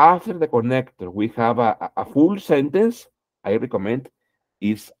 If after the connector we have a full sentence, I recommend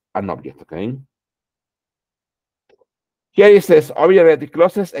is an object, okay? Here it says object relative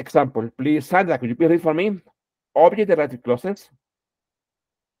clauses example. Please, Sandra, could you please read for me? Object relative clauses.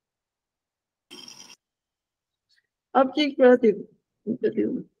 Object relative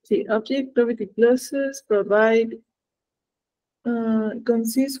clauses provide a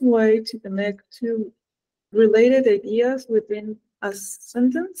concise way to connect two related ideas within a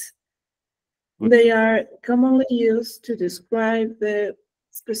sentence. Good. They are commonly used to describe the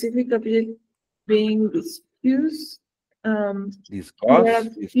specific object being discussed.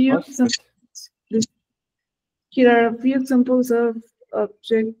 Here are a few examples of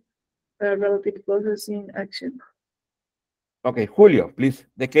object relative clauses in action. Okay, Julio, please.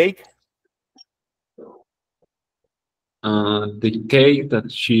 The cake. The cake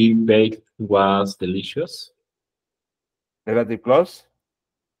that she baked was delicious. Relative clause.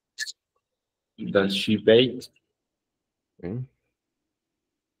 That she baked. Okay.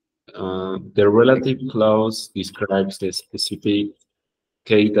 The relative clause describes the specific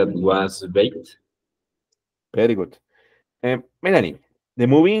cake that was baked. Very good. Melanie, the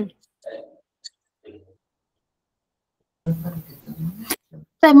movie.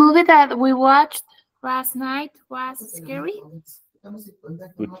 The movie that we watched last night was scary.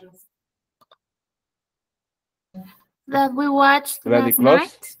 Good. That we watched Relative last clause.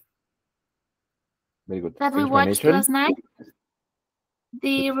 night. Very good. That we watched last night.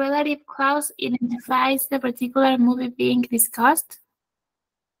 The relative clause identifies the particular movie being discussed.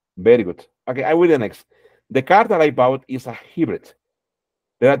 Very good. Okay, I will the next. The car that I bought is a hybrid.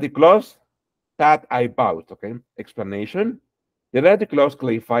 The relative clause that I bought, okay? Explanation. The relative clause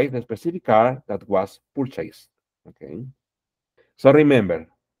clarifies the specific car that was purchased, okay? So remember,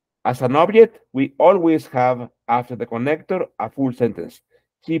 as an object, we always have after the connector a full sentence.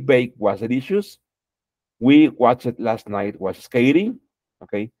 She baked was delicious. We watched it last night was scary,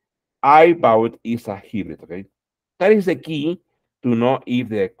 okay? I bought is a hybrid, okay? That is the key to know if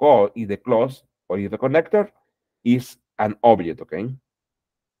the clause or if the connector is an object, okay?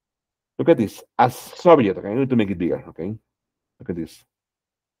 Look at this, as subject, okay? I need to make it bigger, okay? Look at this.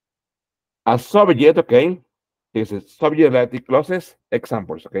 As subject, okay? This is subject relative clauses,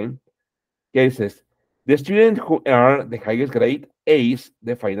 examples, okay? Here it says, the student who earned the highest grade aced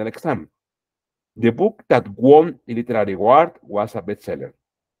the final exam. The book that won the literary award was a bestseller.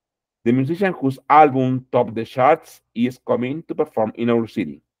 The musician whose album topped the charts is coming to perform in our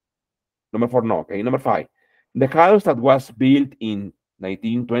city. Number 4, no, okay? Number 5, the house that was built in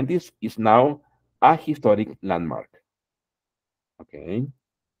 1920s is now a historic landmark. Okay.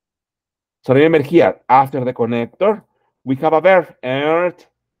 So remember here, after the connector, we have a verb, earned,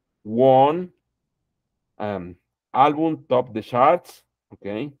 won, album top the charts,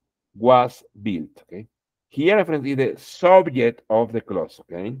 okay, was built, okay. Here, reference is the subject of the clause,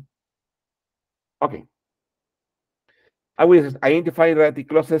 okay. Okay. I will identify relative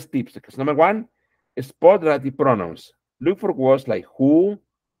clauses tips. Because number 1, spot relative pronouns. Look for words like who,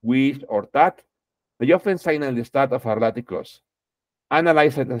 which, or that. They often sign at the start of a relative clause.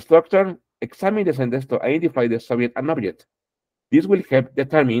 Analyze sentence structure. Examine the sentence to identify the subject and object. This will help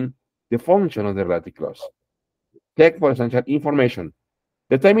determine the function of the relative clause. Check for essential information.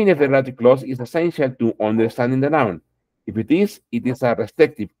 Determine if the relative clause is essential to understanding the noun. If it is a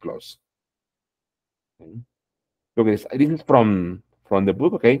restrictive clause. Okay. Look at this. This is from the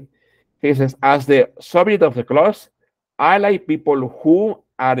book, okay? It says, as the subject of the clause, I like people who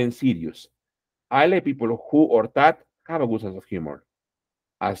aren't serious. I like people who or that have a good sense of humor.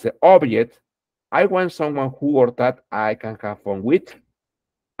 As the object, I want someone who or that I can have fun with.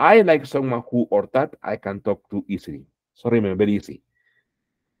 I like someone who or that I can talk to easily. So remember, easy.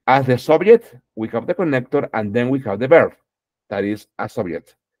 As the subject, we have the connector and then we have the verb. That is a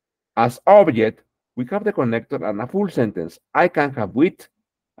subject. As object, we have the connector and a full sentence. I can have with,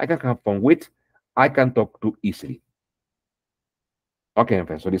 I can have fun with, I can talk to easily. Okay,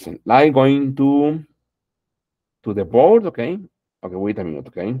 so listen. I'm going to the board, okay? Okay, wait a minute,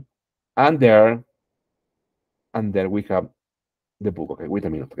 okay? And there we have the book. Okay, wait a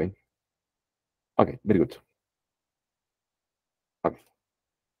minute, okay? Okay, very good. Okay.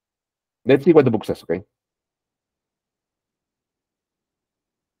 Let's see what the book says, okay?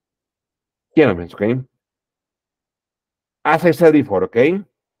 Here, okay? As I said before, okay?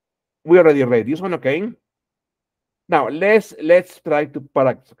 We already read this one, okay? Now let's try to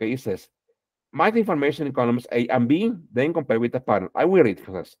practice, okay? It says, match information in columns A and B, then compare with the pattern. I will read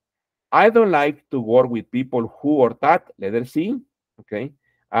first. I don't like to work with people who or that, letter C, okay,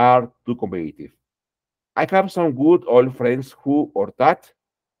 are too competitive. I have some good old friends who or that.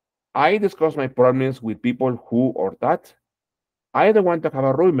 I discuss my problems with people who or that. I don't want to have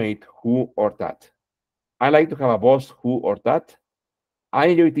a roommate who or that. I like to have a boss who or that. I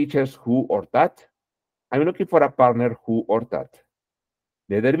enjoy teachers who or that. I'm looking for a partner who or that.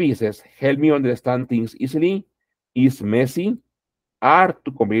 The derby says, help me understand things easily, is messy, are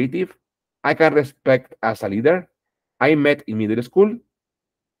too competitive, I can respect as a leader, I met in middle school,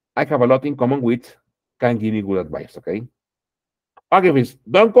 I have a lot in common with, can give me good advice, okay? Okay, please,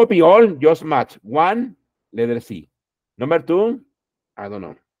 don't copy all, just match. One, letter C. Number two, I don't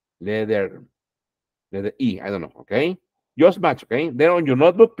know, letter, letter E, I don't know, okay? Just match, okay? Then on your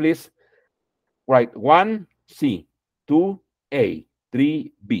notebook, please write one, C, two, A,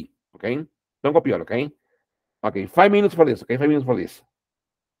 three, B, okay? Don't copy all, okay? Okay, 5 minutes for this, okay? 5 minutes for this.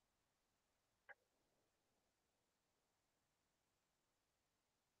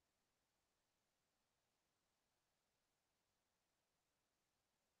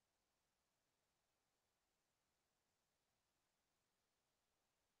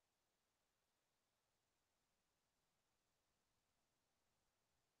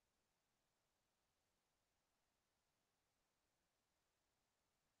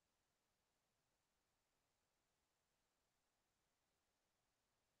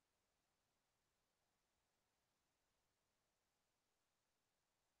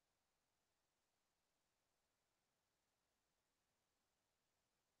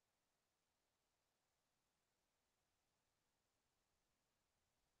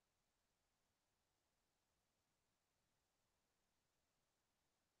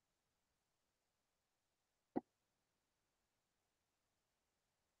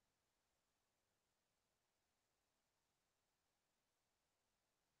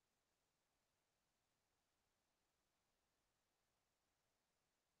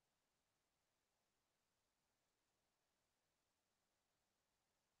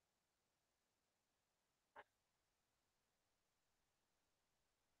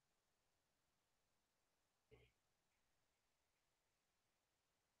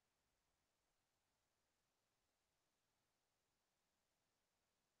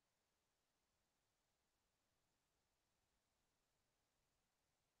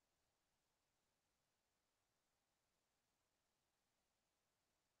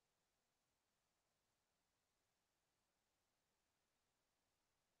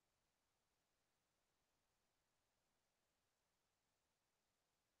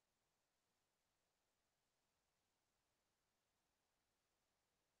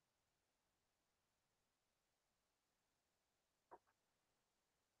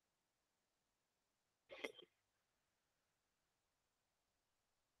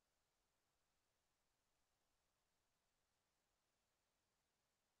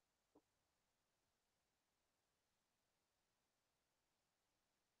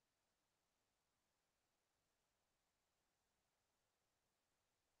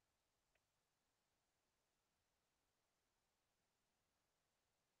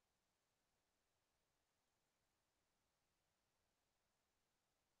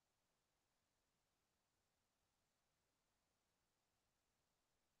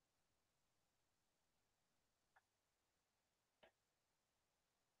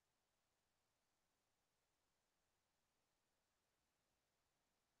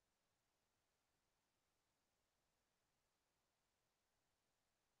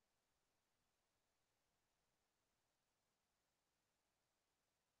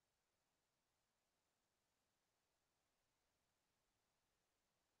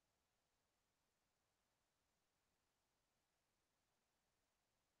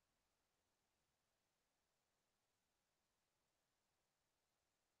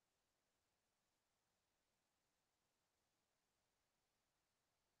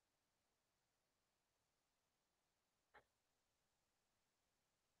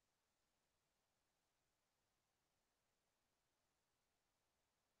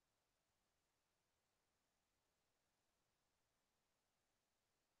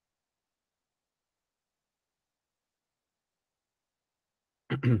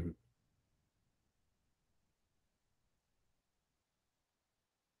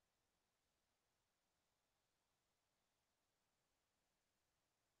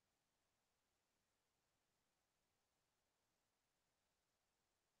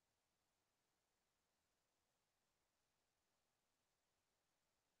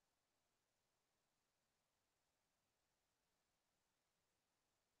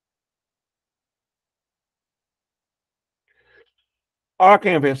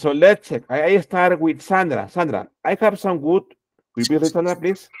 Okay, okay, so let's check. I start with Sandra. Sandra, I have some good. Could you please, Sandra,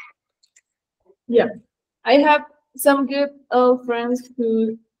 please? Yeah, I have some good old friends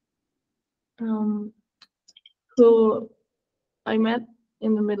um who I met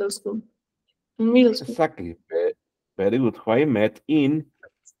in the middle school. In middle school. Exactly. Very good. Who I met in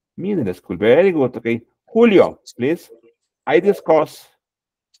middle school. Very good. Okay. Julio, please. I discuss.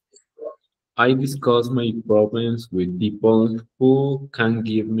 I discuss my problems with people who can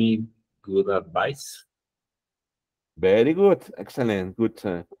give me good advice. Very good. Excellent.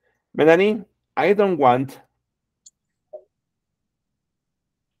 Good. Melanie, I don't want.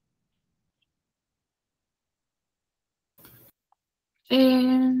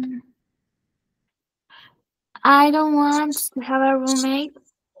 Um, I don't want to have a roommate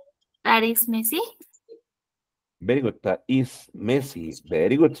that is messy. Very good. That is messy.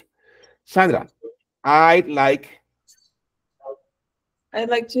 Very good. Sandra, I like. I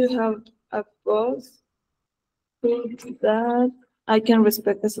like to have a boss that I can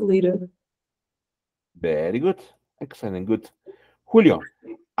respect as a leader. Very good. Excellent. Good. Julio,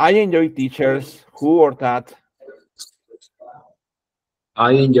 I enjoy teachers who or that.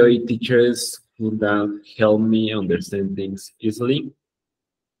 I enjoy teachers who that help me understand things easily.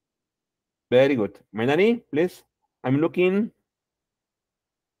 Very good. Melanie, please. I'm looking.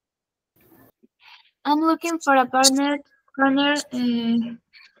 I'm looking for a partner mm,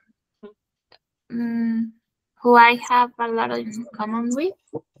 who I have a lot in common with.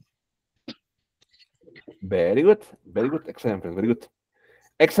 Very good. Very good. Excellent, friend. Very good.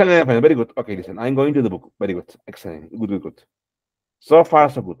 Excellent, friend. Very good. Okay, listen. I'm going to the book. Very good. Excellent. Good, good, good. So far,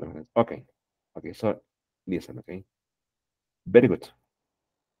 so good, my friend. Okay. Okay, so listen, okay. Very good.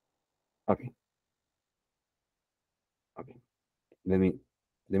 Okay. Okay. Let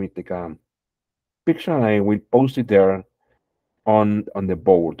me take a picture and I will post it there on the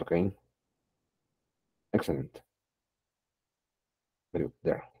board, okay? Excellent. Very good.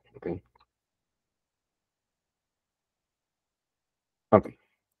 There. Okay. Okay.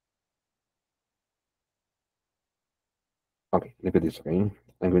 Okay. Look at this, okay?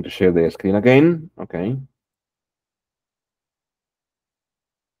 I'm going to share the screen again. Okay.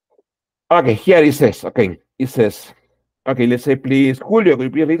 Okay, here it says, okay, it says, okay, let's say, please, Julio, could you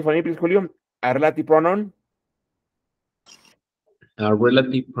please read for me, please, Julio? A relative pronoun. A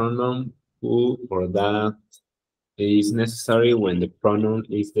relative pronoun who or that is necessary when the pronoun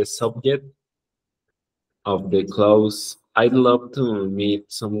is the subject of the clause. I'd love to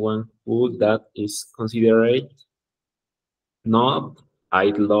meet someone who that is considerate. Not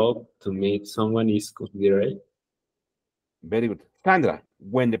I'd love to meet someone is considerate. Very good. Sandra,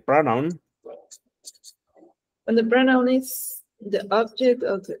 when the pronoun, When the pronoun is the object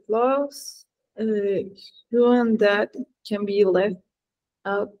of the clause, who and that can be left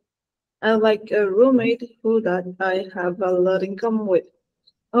out. I like a roommate who that I have a lot in common with.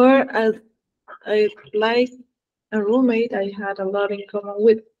 Or I like a roommate I had a lot in common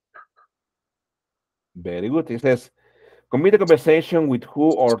with. very good. It says, commit a conversation with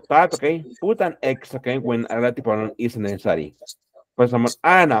who or that, okay? Put an X, okay, when a relative pronoun is necessary. For example,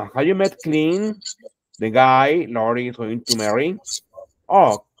 Anna, have you met Clint, the guy Laurie is going to marry?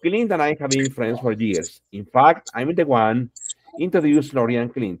 Oh, Clint and I have been friends for years. In fact, I'm the one introduced Laurie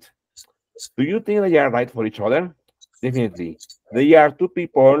and Clint. Do you think they are right for each other? Definitely. They are two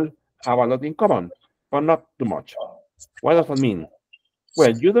people have a lot in common, but not too much. What does that mean?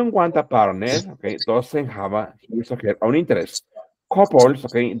 Well, you don't want a partner, okay, doesn't have his or her own interests. Couples,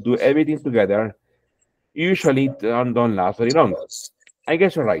 okay, do everything together, usually don't last very long. I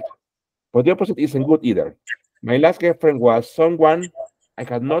guess you're right. But the opposite isn't good either. My last girlfriend was someone I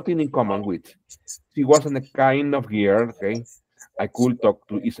had nothing in common with. She wasn't the kind of girl, okay, I could talk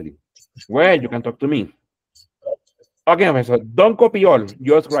to easily. Well, you can talk to me. Okay, okay, so don't copy all.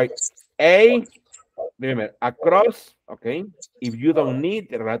 Just write A, remember, across, okay? If you don't need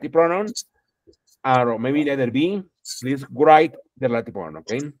the relative pronoun, or maybe letter B, please write the relative pronoun,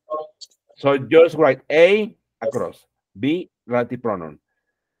 okay? So just write A, across. B, relative pronoun.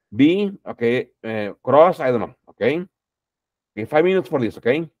 B, okay, cross, I don't know, okay? Okay, 5 minutes for this,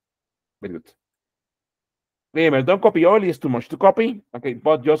 okay? Very good. Remember, don't copy all, it's too much to copy. Okay,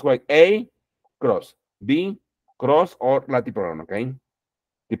 but just like A, cross, B, cross, or Latin pronoun, okay?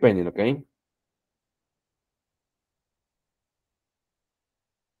 Depending, okay?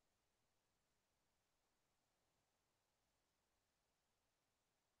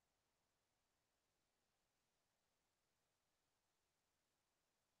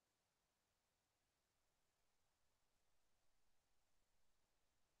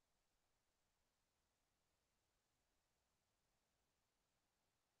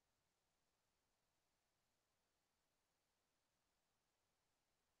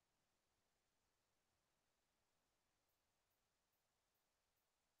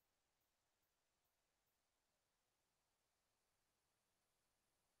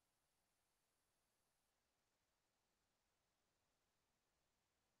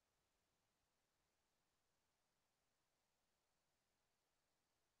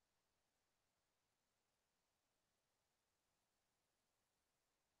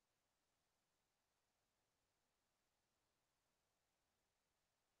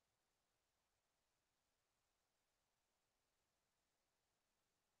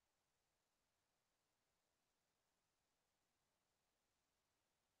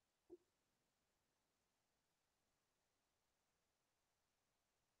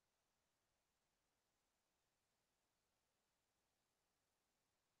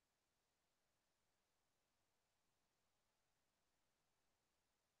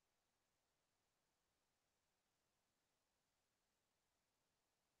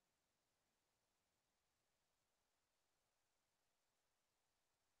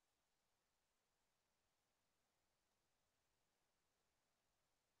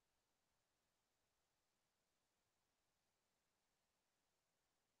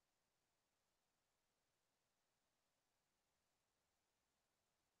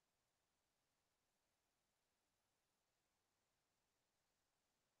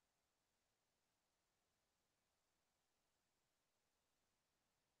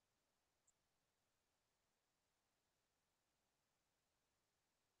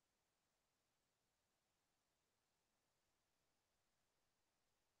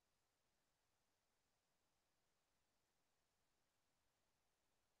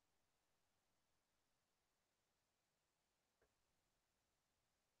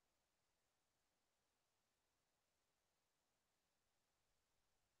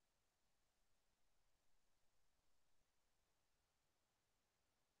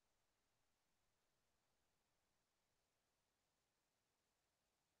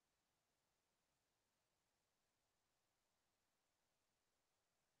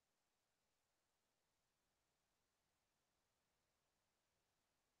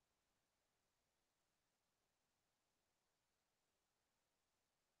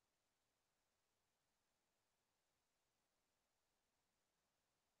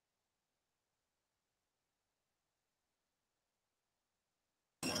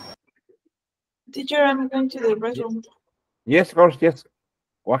 Teacher, I'm going to the restroom. Yes, of course, yes.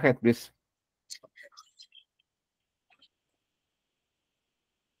 Go ahead, please.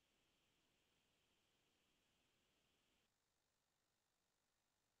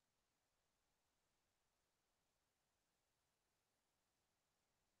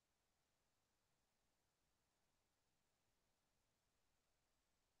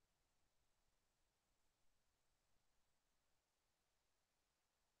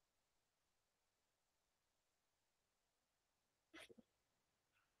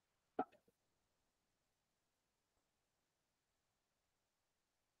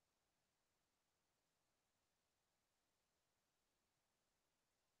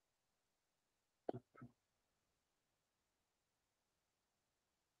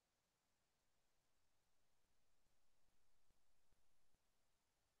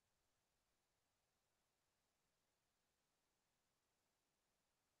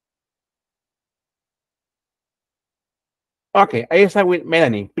 Okay, I start with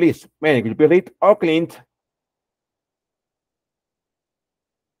Melanie. Please, Melanie, could you please read? Oh, Clint.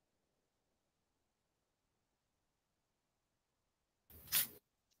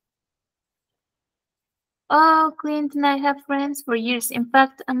 Oh, Clint and I have friends for years. In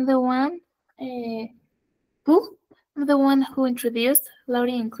fact, I'm the one. Who? I'm the one who introduced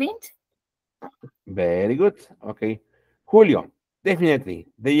Laurie and Clint. Very good. Okay. Julio, definitely.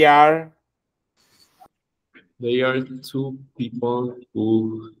 They are two people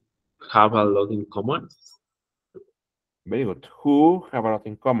who have a lot in common. Very good. Who have a lot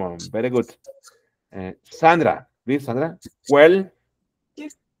in common. Very good. Sandra, please, Sandra. Well,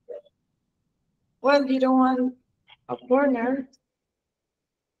 Well, you don't want a partner.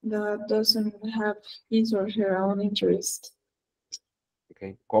 that doesn't have his or her own interest.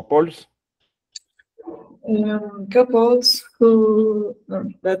 Okay. Couples. Couples who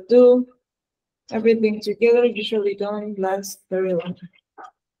that do everything together usually don't last very long.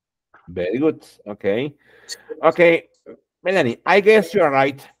 Very good. Okay. Okay. Melanie, I guess you're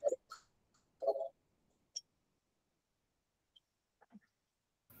right.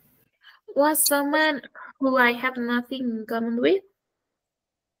 Was someone who I have nothing in common with?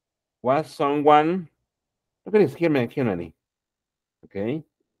 Was someone. Look at this. Here, Melanie. Okay.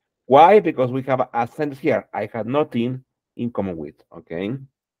 Why? Because we have a sentence here. I had nothing in common with. Okay.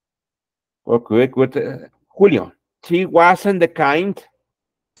 Okay, good. Julio, she wasn't the kind,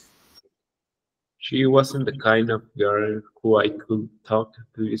 She wasn't the kind of girl who I could talk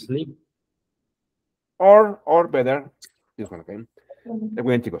to easily. or better, this one, okay.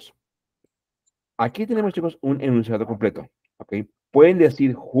 Recuerden, chicos. Aquí tenemos, chicos, un enunciado completo. Ok. Pueden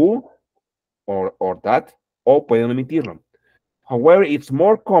decir who or that, o pueden omitirlo. However, it's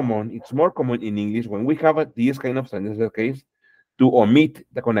more common in English when we have this kind of sentences case to omit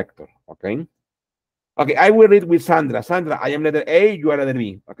the connector. Okay. Okay, I will read with Sandra. Sandra, I am letter A, you are letter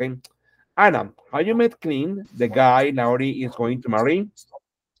B. Okay. Anna, have you met Clint, the guy Laurie is going to marry?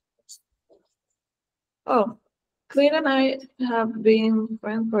 Oh, Clint and I have been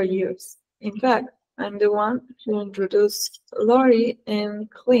friends for years. In fact, I'm the one who introduced Lori and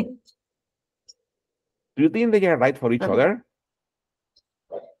Clint. Do you think they are right for each other?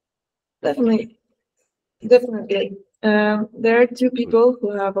 Definitely, definitely. There are two people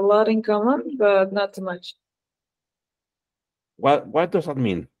who have a lot in common, but not too much. What does that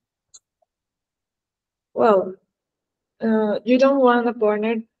mean? Well, you don't want a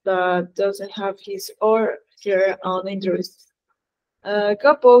partner that doesn't have his or her own interests.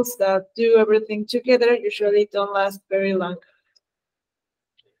 Couples that do everything together usually don't last very long.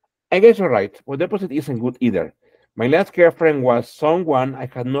 I guess you're right, but the opposite isn't good either. My last girlfriend was someone I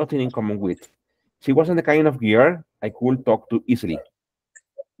had nothing in common with. She wasn't the kind of girl I could talk to easily.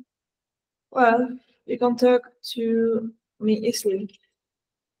 Well, you can talk to me easily.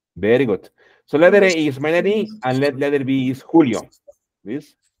 Very good. So letter A is Melanie and letter B is Julio.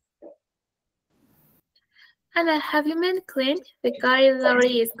 Please. Anna, have you met Clint, the guy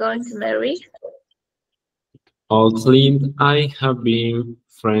Laurie is going to marry? All Clint, I have been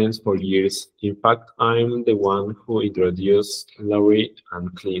friends for years. In fact, I'm the one who introduced Laurie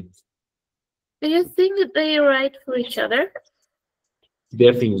and Clint. Do you think that they are right for each other?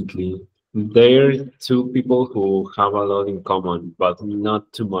 Definitely. They're two people who have a lot in common, but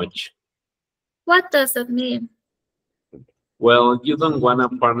not too much. What does that mean? Well, you don't want a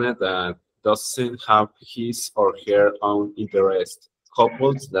partner that doesn't have his or her own interest.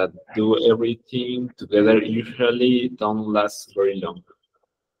 Couples that do everything together usually don't last very long.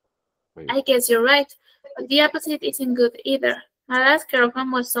 I guess you're right, but the opposite isn't good either. My last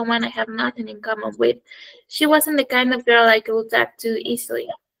girlfriend was someone I have nothing in common with. She wasn't the kind of girl I could talk to easily.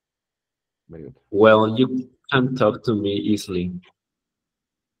 Very good. Well, you can talk to me easily.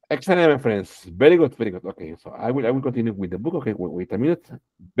 Excellent, my friends. Very good, very good. Okay, so I will continue with the book. Okay, wait a minute.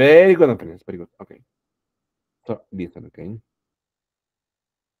 Very good, my friends. Very good. Okay. So listen, okay.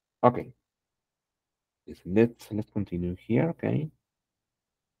 Okay. Listen, let's continue here. Okay.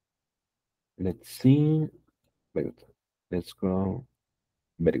 Let's see. Very good. Let's go.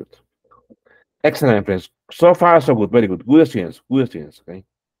 Very good. Excellent, my friends. So far, so good. Very good. Good students. Good students. Okay.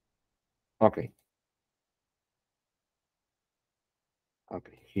 Okay.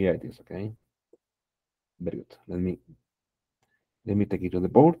 Okay. Here it is. Okay. Very good. Let me take it to the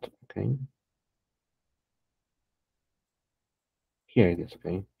board. Okay. Here it is.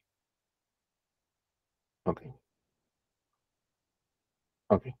 Okay. Okay.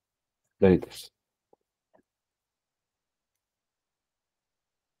 Okay. There it is.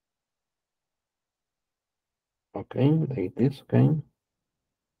 Okay. There it is. Okay.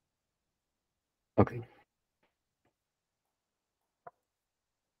 Okay.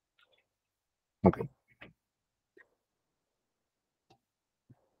 Okay.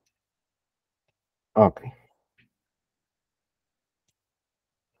 Okay.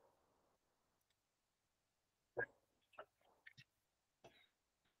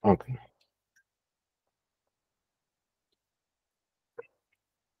 Okay.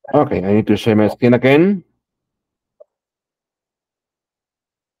 Okay. I need to share my screen again.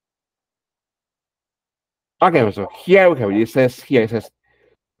 Okay. So here we have it. It says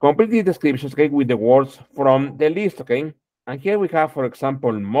complete the descriptions, okay, with the words from the list. Okay. And here we have, for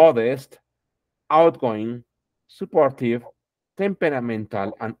example, modest, outgoing, supportive,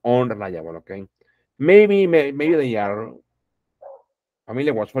 temperamental, and unreliable. Okay. Maybe they are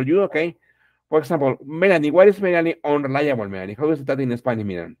familiar words for you, okay? For example, Melanie, what is Melanie unreliable, Melanie? How is that in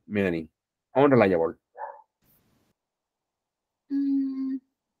Spanish, Melanie? Unreliable. Mm,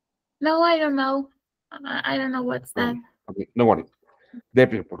 no, I don't know. I don't know what's that. Okay, no worry.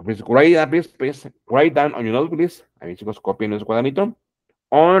 Please write that, please write down on your notebook, please. Ahí, chicos, copien en su cuadernito.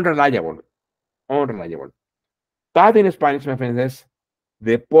 Unreliable. Unreliable. That in Spanish, my friends, es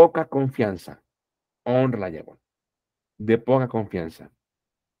de poca confianza. Unreliable. De poca confianza.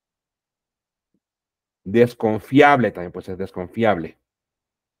 Desconfiable también puede ser desconfiable.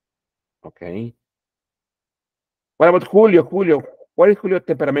 Ok. What about Julio? Julio. What is Julio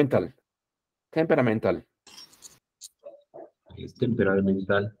temperamental? Temperamental. Es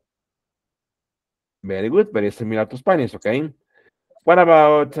temperamental. Very good. Very similar to Spanish. Okay. What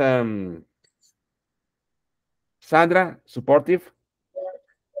about Sandra? Supportive.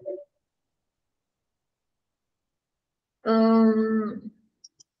 Um,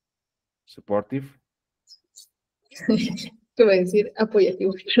 Supportive. te voy a decir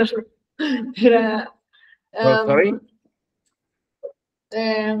apoyativo, pero era Oh, sorry.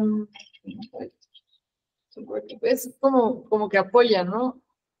 um, es como que apoya, ¿no?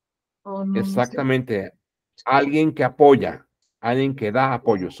 O no sé. Exactamente. Alguien que apoya. Alguien que da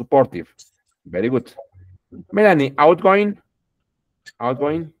apoyo. Supportive. Very good. Melanie, outgoing.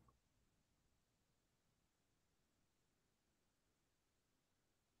 Outgoing.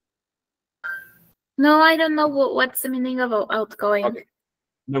 No, I don't know what's the meaning of outgoing. Okay.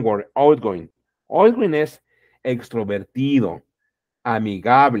 No worry. Outgoing. Outgoing es extrovertido,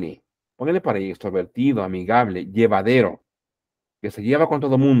 amigable. Póngale para ahí, extrovertido, amigable, llevadero, que se lleva con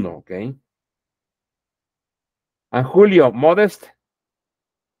todo el mundo, ¿ok? And Julio, modest.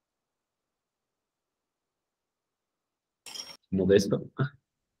 Modesto.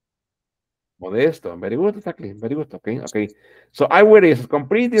 Modesto. Very good, exactly. Very good. Okay, okay. So I will is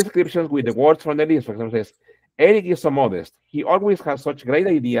complete descriptions with the words from the list. For example, says Eric is so modest. He always has such great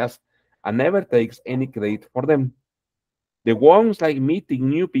ideas and never takes any credit for them. The ones like meeting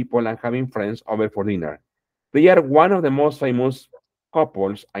new people and having friends over for dinner. They are one of the most famous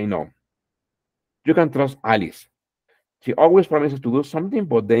couples I know. You can trust Alice. She always promises to do something,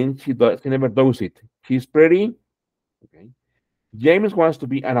 but then she never does it. She's pretty. Okay. James wants to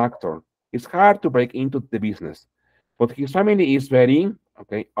be an actor. It's hard to break into the business, but his family is very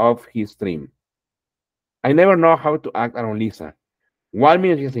okay of his dream. I never know how to act around Lisa. 1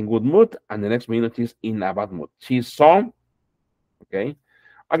 minute she's in good mood, and the next minute she's in a bad mood. She's so okay.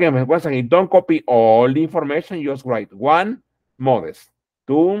 Again, once again, don't copy all the information. Just write one, modest.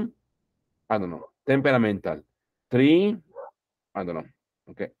 Two, I don't know, temperamental. Three, I don't know.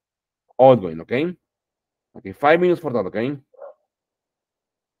 Okay, outgoing. Okay, okay. 5 minutes for that. Okay.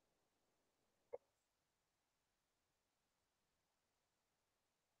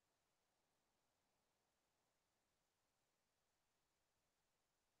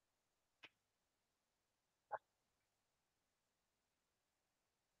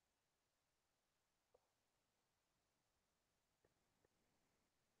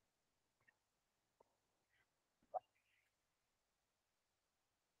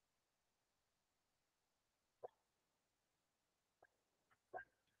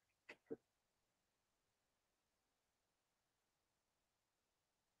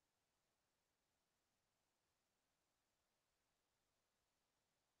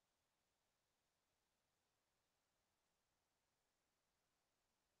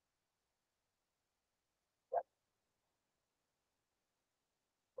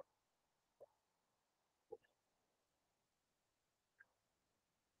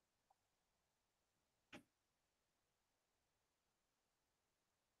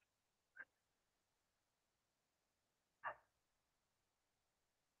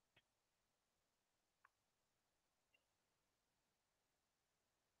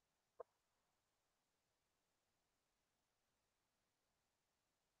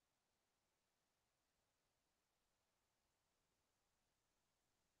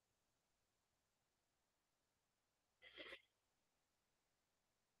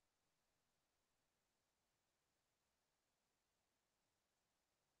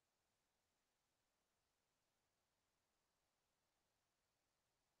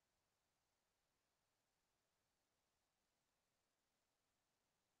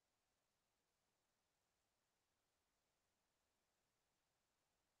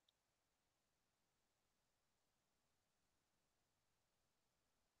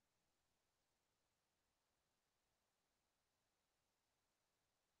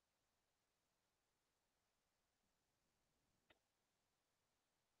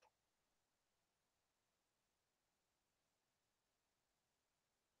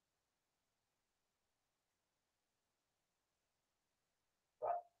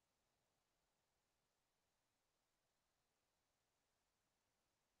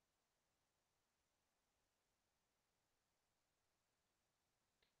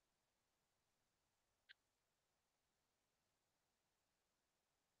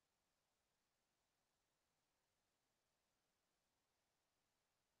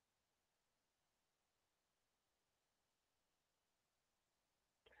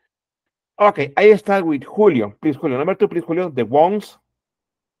 Okay, I start with Julio. Please, Julio. Number two, please, Julio. The ones.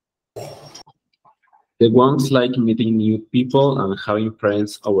 The ones like meeting new people and having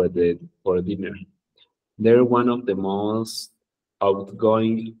friends over the for dinner. They're one of the most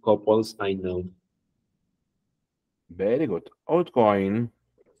outgoing couples I know. Very good. Outgoing.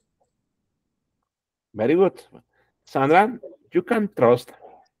 Very good. Sandra, you can trust.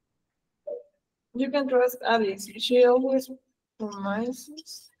 You can trust Alice. She always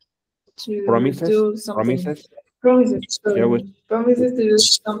promises to Promises. do something. Promises. Promises, She always. sorry. Promises to do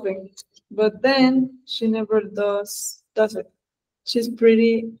something. But then she never does it. She's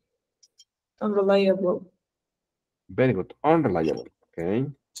pretty unreliable. Very good. Unreliable. Okay.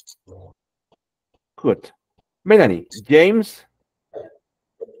 Good. Melanie, James.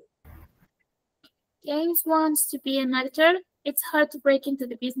 James wants to be an actor. It's hard to break into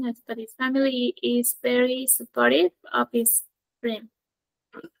the business, but his family is very supportive of his dream.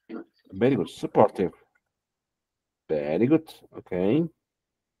 Very good. Supportive. Very good. Okay.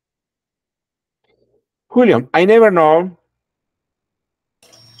 Julio, I never know.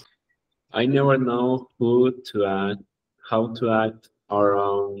 I never know how to act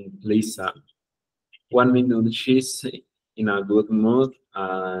around Lisa. 1 minute she's in a good mood,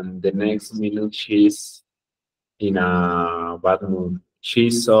 and the next minute she's in a bad mood.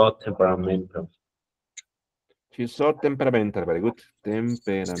 She's so temperamental. She's so temperamental. Very good.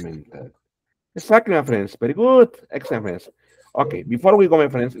 Temperamental. Exactly, my friends. Very good. Excellent, friends. Okay, before we go, my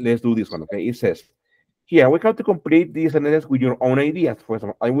friends, let's do this one. Okay, it says here we have to complete these sentences with your own ideas. For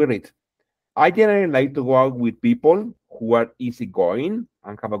example, I will read. I generally like to go out with people who are easygoing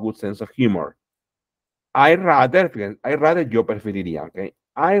and have a good sense of humor. I rather yo preferiría, okay?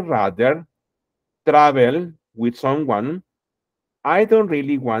 I rather travel with someone. I don't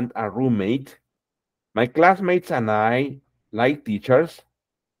really want a roommate. My classmates and I like teachers.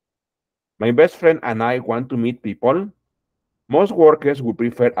 My best friend and I want to meet people. Most workers would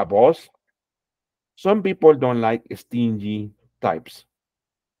prefer a boss. Some people don't like stingy types.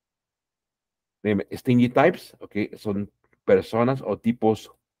 Stingy types, ok, son personas o tipos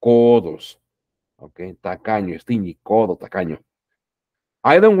codos. Ok, tacaño, stingy, codo, tacaño.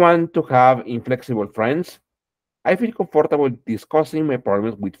 I don't want to have inflexible friends. I feel comfortable discussing my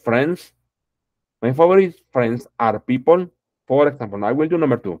problems with friends. My favorite friends are people. For example, I will do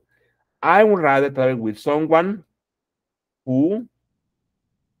number two. I would rather travel with someone who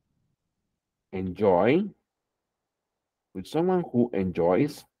enjoy, with someone who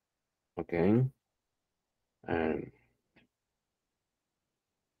enjoys, okay, and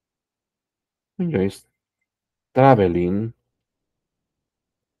enjoys traveling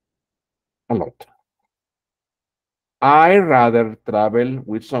a lot. I rather travel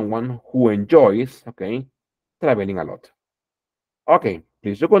with someone who enjoys, okay, traveling a lot. Okay,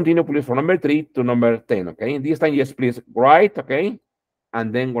 please do continue, please, from number 3 to number 10, okay? This time, yes, please, write, okay?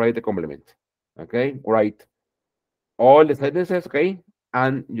 And then write the complement, okay? Write all the sentences, okay?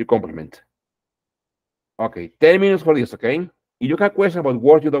 And you complement. Okay, 10 minutes for this, okay? If you have questions about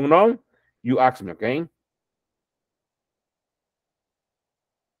words you don't know, you ask me, okay?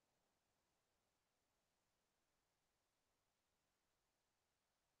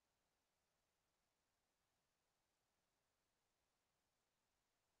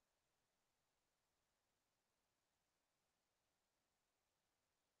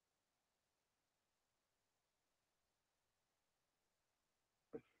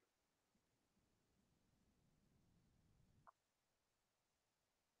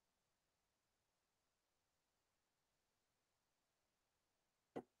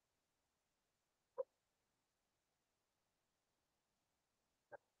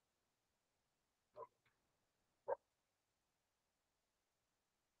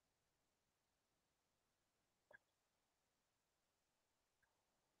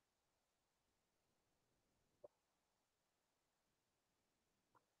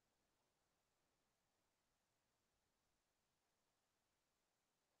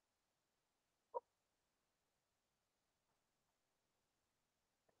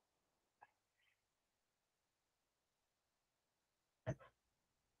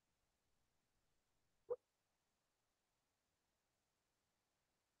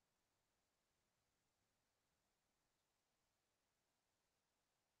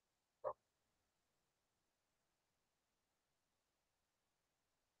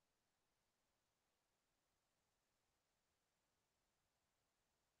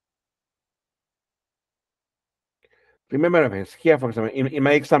 Remember, friends, here, for example, in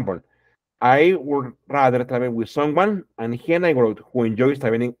my example, I would rather travel with someone, and here I wrote who enjoys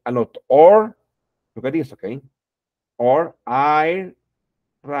traveling a lot. Or, look at this, okay? Or I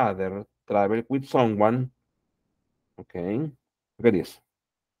rather travel with someone. Okay. Look at this.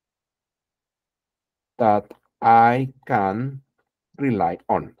 That I can rely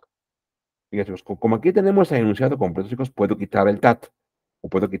on. Fíjense, chicos, como aquí tenemos el enunciado completo, chicos, puedo quitar el that o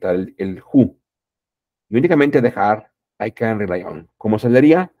puedo quitar el who y únicamente dejar I can rely on. ¿Cómo se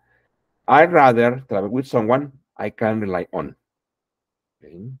leería? I'd rather travel with someone I can rely on.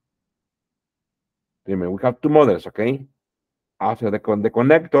 Okay. Remember, we have two models, okay? After the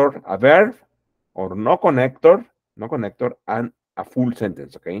connector, a verb, or no connector, and a full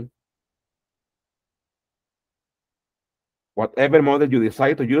sentence, okay? Whatever model you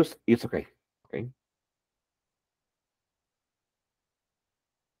decide to use, it's okay, okay?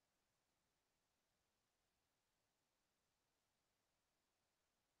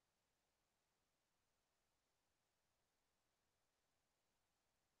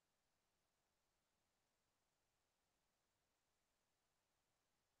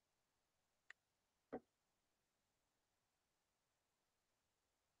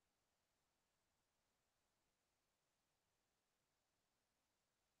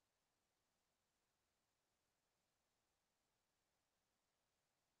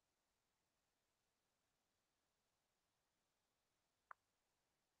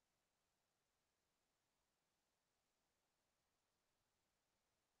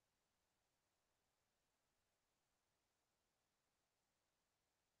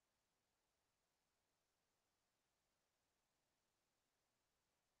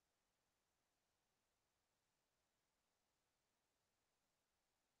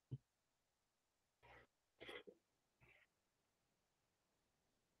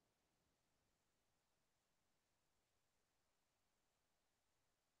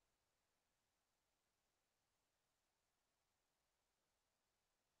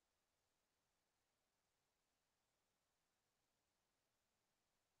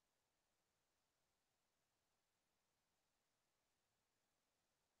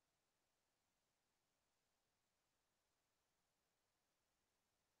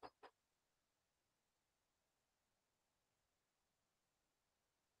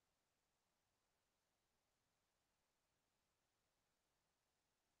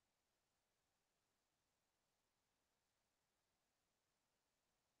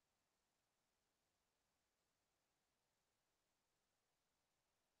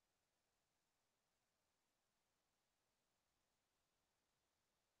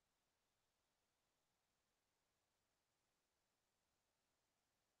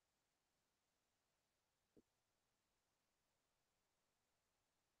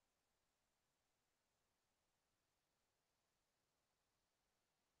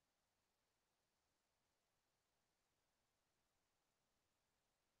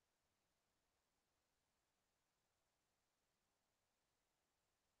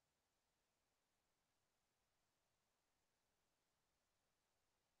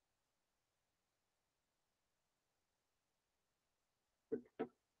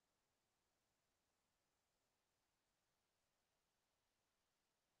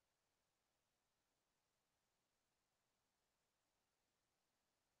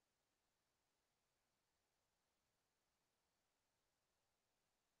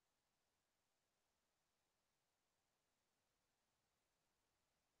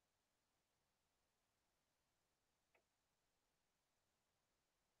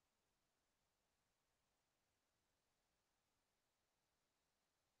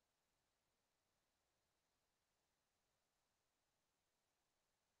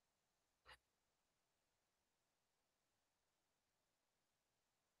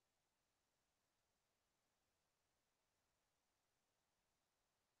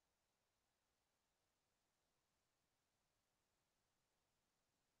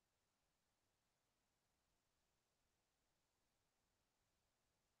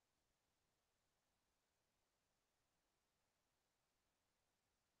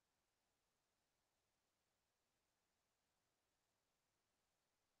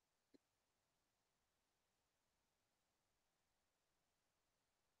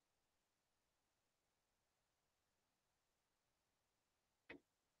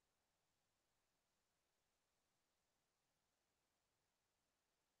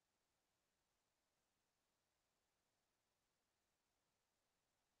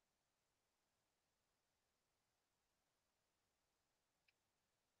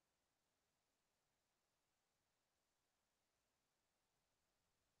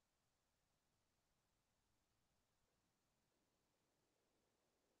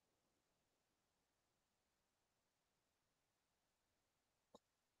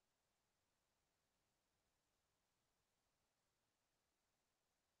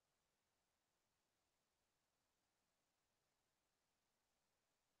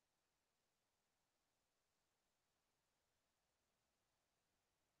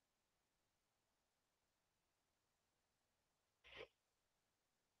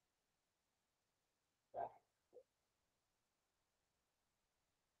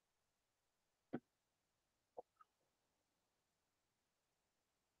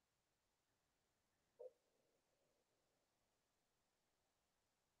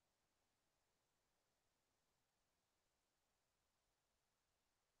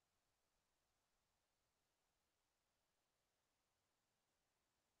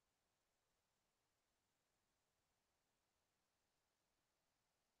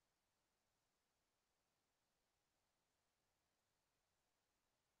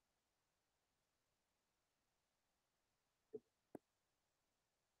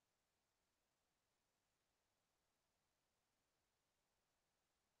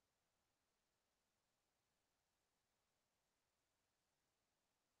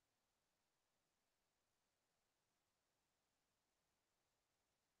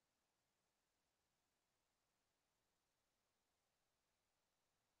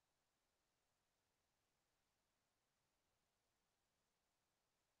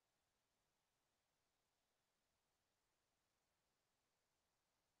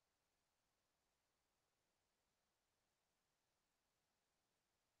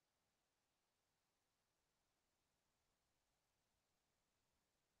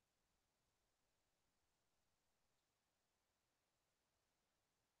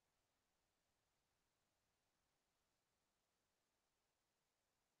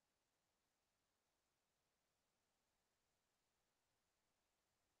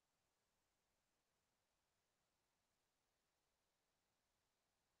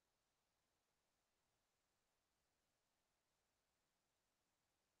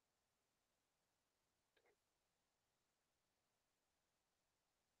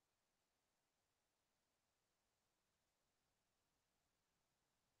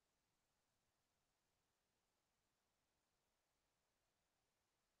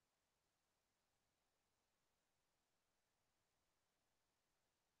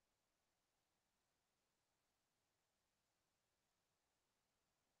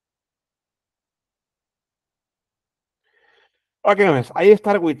 Okay, guys, I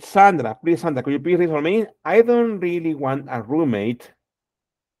start with Sandra. Please, Sandra, could you please read for me? I don't really want a roommate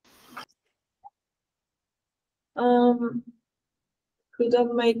Um, who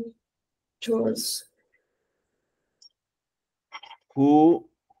don't make chores. who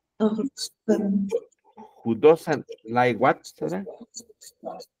Oh, um, who doesn't like what, Sandra?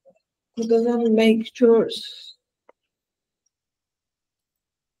 who doesn't make chores.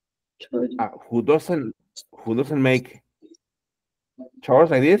 Chores. Who doesn't make chores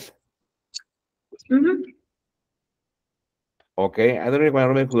like this? Mm-hmm. Okay, I don't really want a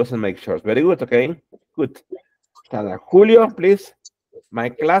roommate who doesn't make chores. Very good. Okay, good. Sandra, Julio, please. My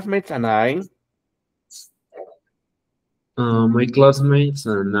classmates and I. My classmates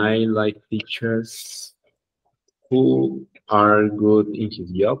and I like teachers who are good in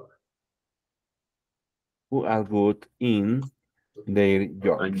his job. Who are good in their And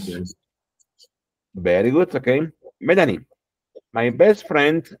jobs. Very good. Okay. Melanie, my best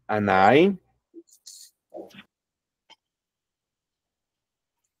friend and I.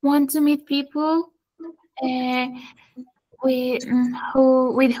 Want to meet people uh, with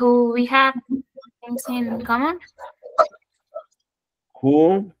who we have things in common.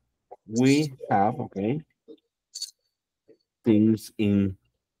 Who we have, okay, things in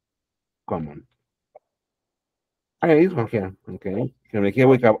common. Okay, this one here, okay. Here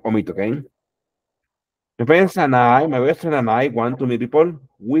we have omit, okay. My best friend and I want to meet people.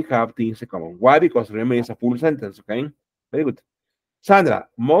 We have things in common. Why? Because remember, it's a full sentence, okay. Very good. Sandra,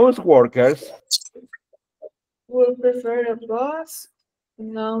 most workers Will prefer a boss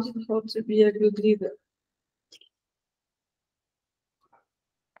who knows how to be a good leader.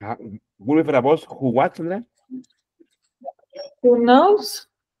 will prefer a boss who what, Sandra? Who knows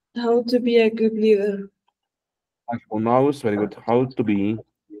how to be a good leader. Who knows very good how to be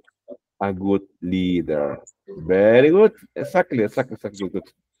a good leader. Very good. Exactly. Good.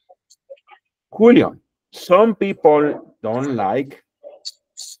 Julio, some people don't like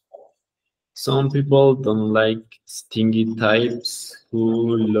some people don't like stingy types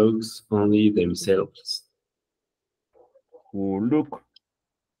who looks only themselves. who look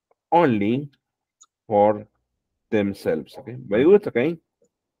only for themselves. Okay, very good. Okay,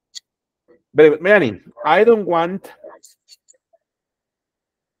 very good. Melanie, I don't want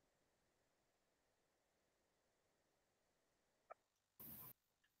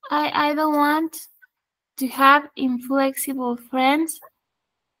I don't want to have inflexible friends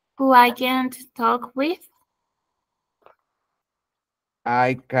who I can't talk with.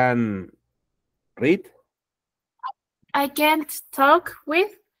 I can read. I can't talk with.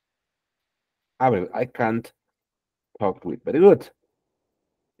 I can't talk with. Very good.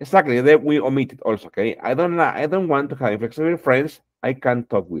 Exactly. That we omitted also. Okay, I don't want to have inflexible friends I can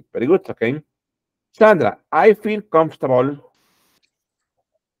talk with. Very good. Okay, Sandra, I feel comfortable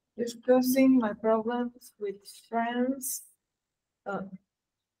Discussing my problems with friends uh,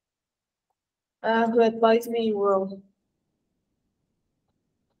 who advise me well.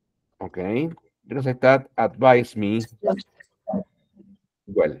 okay, because like that advise me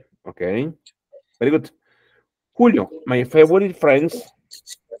well. Okay, very good. Julio, my favorite friends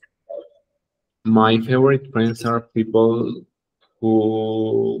My favorite friends are people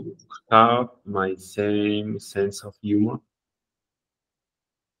who have my same sense of humor.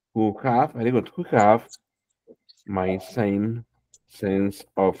 who have, very good, who have my same sense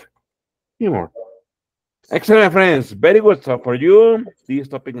of humor. Excellent, my friends. Very good. So for you, this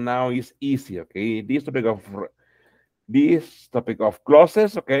topic now is easy. Okay, this topic of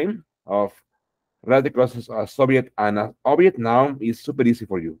clauses. Okay, of relative clauses as subject and as object now is super easy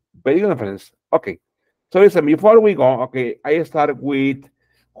for you. Very good, my friends. Okay. So listen, before we go, okay, I start with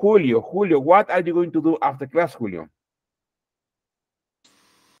Julio. Julio, what are you going to do after class, Julio?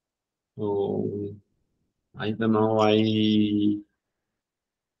 So I don't know. I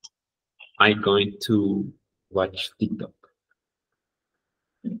going to watch TikTok.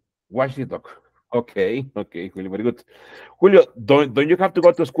 Watch the talk. Okay, Julio, very good. Julio, don't you have to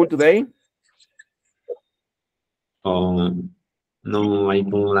go to school today? No, I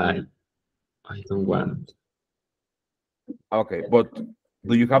don't like. I don't want. Okay, but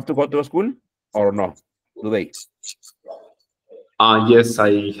do you have to go to school or no today? Yes,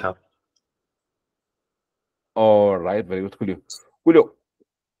 I have All right, very good, Julio. Julio,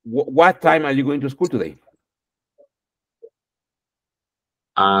 what time are you going to school today?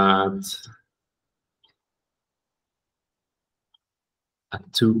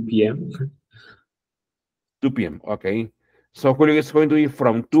 at 2 p.m. 2 p.m. Okay. So Julio is going to be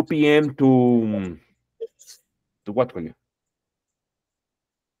from 2 p.m. to what, Julio?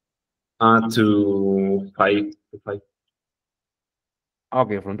 To 5 to 5.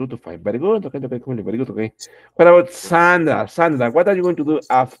 Okay, from 2 to 5. Very good. Okay, okay, cool. Very good. Okay. What about Sandra? Sandra, what are you going to do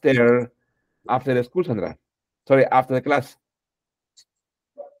after the school, Sandra? Sorry, after the class.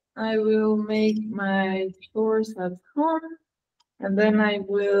 I will make my chores at home, and then I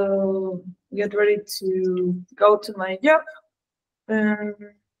will get ready to go to my job. And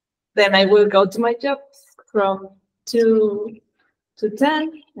then I will go to my job from 2 to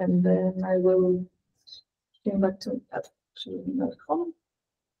 10, and then I will come back to my home.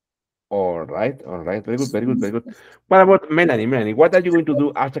 All right, all right. Very good, very good, very good. What about Melanie? Melanie, what are you going to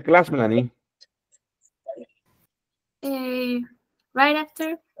do after class, Melanie? Right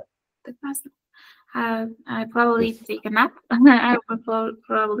after the class, I probably Yes. take a nap. I will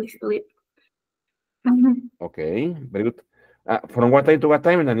probably sleep. Okay, very good. From what time to what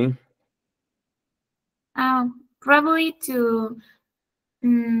time, Melanie? Probably to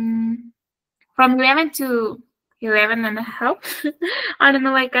from 11 to 11 and a half. I don't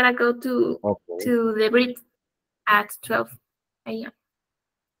know. I gotta go Okay. to the break at 12 a.m.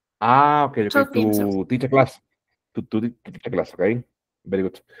 Okay, okay. 12 p.m. Sorry. To teach a class. To teach a class, okay? Very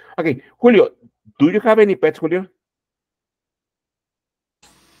good. Okay, Julio, do you have any pets, Julio?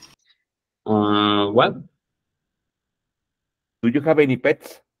 What? Do you have any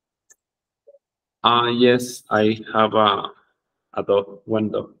pets? Yes, I have a dog, one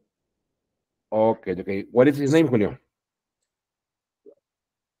dog. Okay, okay. What is his name, Julio?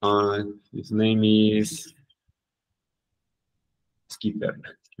 His name is Skipper.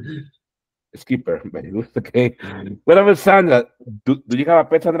 Skipper. Very good. Okay. What about Sandra? Do you have a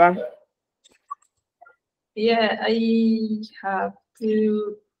pet, Sandra? Yeah, I have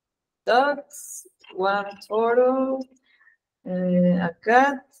 2 dogs, 1 turtle, a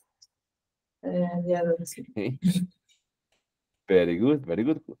cat, and the other is Okay. Very good, very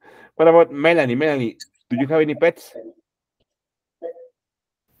good. What about Melanie? Melanie, do you have any pets?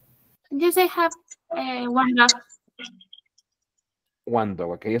 Yes, I have one dog. One dog.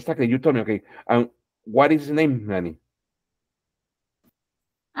 Okay, exactly. You told me. Okay. What is his name, Melanie?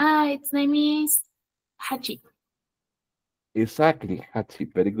 Its name is Hachi. Exactly. That's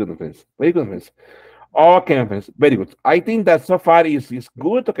it. Very good, my friends. Very good, my friends. Okay, my friends. Very good. I think that so far is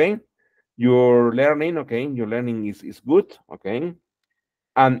good. Okay. Your learning, okay. Your learning is good. Okay.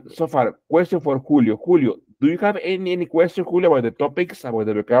 And so far, question for Julio. Julio, do you have any question, Julio, about the topics, about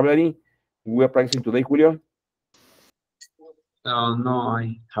the vocabulary we are practicing today, Julio? No,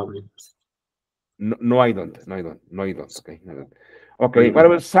 I haven't. No, no, I don't. No, I don't. No, I don't. Okay. No, I don't. Okay. Very What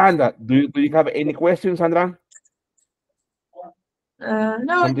good. about Sandra? Do you have any questions, Sandra? no,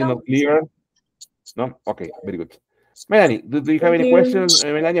 I Something not don't. clear? No? Okay. Very good. Melanie, do you have Thank any you. questions,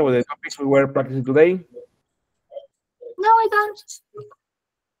 Melanie, about the topics we were practicing today? No, I don't.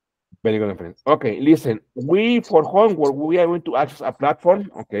 Very good, my friend. Okay, listen. For homework, we are going to access a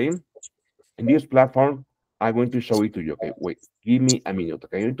platform. Okay. In this platform, I'm going to show it to you. Okay, wait. Give me a minute.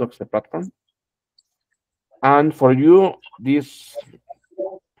 Okay, I'm going to access the platform. And for you, this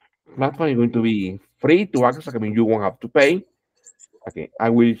platform is going to be free to access. I mean, you won't have to pay. Okay, I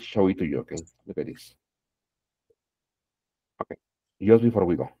will show it to you. Okay, look at this. Okay, just before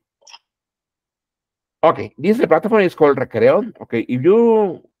we go. Okay, this platform is called Recreo. Okay, if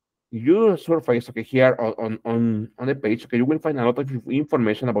you surface okay here on the page, okay, you will find a lot of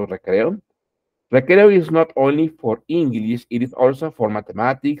information about Recreo. Recreo is not only for English, it is also for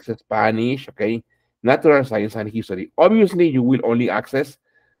mathematics, Spanish, okay, natural science and history. Obviously, you will only access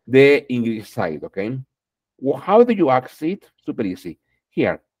the English side, okay? Well, how do you access it? Super easy.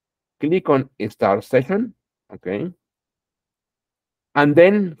 Here, click on Start Session, okay? And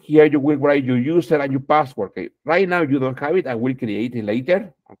then here you will write your user and your password, okay? Right now you don't have it. I will create it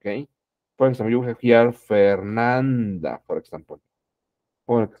later, okay? For example, you have here Fernanda, for example.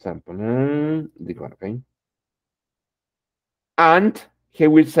 For example, this one, okay? And he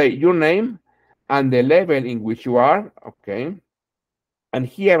will say your name and the level in which you are, okay? And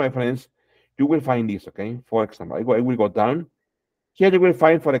here, my friends, you will find this, okay? For example, I will go down. Here you will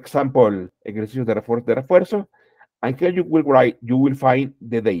find, for example, ejercicios de refuerzo, and here you will find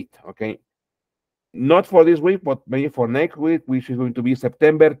the date, okay? Not for this week, but maybe for next week, which is going to be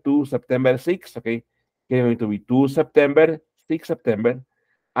September to September 6th, okay? Here going to be 2 September, 6 September,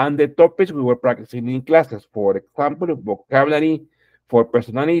 and the topics we were practicing in classes, for example, vocabulary, for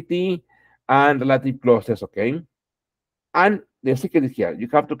personality, and relative clauses, okay? And the secret is here. You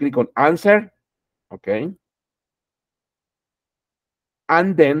have to click on answer, okay?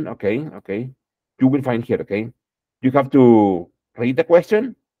 And then, okay, you will find here, okay? You have to read the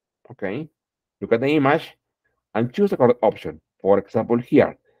question, okay? Look at the image and choose the correct option. For example,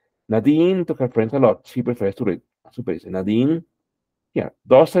 here, Nadine took her friends a lot. She prefers to read. Super easy. Nadine Here,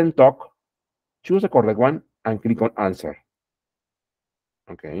 doesn't talk. Choose the correct one and click on answer.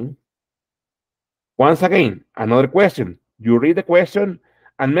 Okay. Once again, another question. You read the question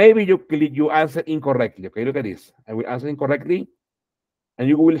and maybe you answer incorrectly. Okay, look at this. I will answer incorrectly and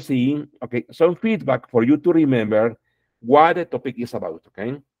you will see, okay, some feedback for you to remember what the topic is about.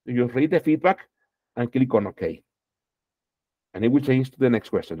 Okay. You read the feedback and click on OK. And it will change to the next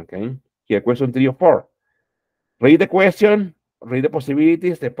question. Okay. Here, question 3 or 4. Read the question, read the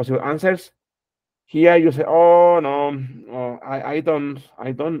possibilities, the possible answers. Here you say, oh no, oh, I don't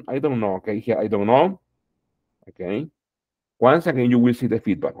know. Okay, here I don't know. Okay. Once again, you will see the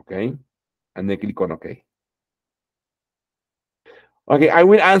feedback. Okay, and then click on OK. Okay, I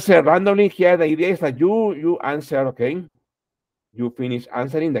will answer randomly here. The idea is that you answer. Okay, you finish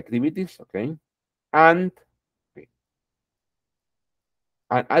answering the activities. Okay, and okay.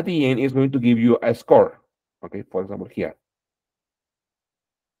 And at the end, it's going to give you a score. Okay, for example, here.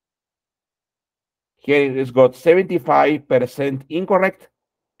 Here it's got 75% incorrect,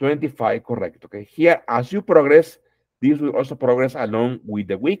 25 correct. Okay. Here, as you progress, this will also progress along with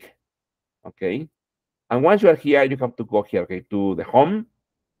the week. Okay. And once you are here, you have to go here, okay, to the home.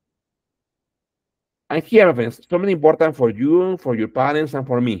 And here, my friends, something important for you, for your parents, and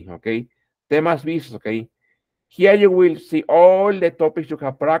for me. Okay. Temas vistos. Okay. Here you will see all the topics you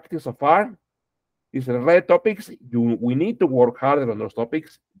have practiced so far. These are red topics. We need to work harder on those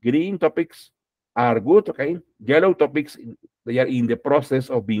topics. Green topics are good, okay? Yellow topics, they are in the process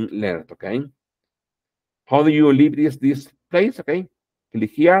of being learned, okay? How do you leave this place, okay?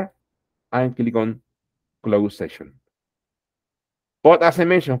 Click here and click on close session. But as I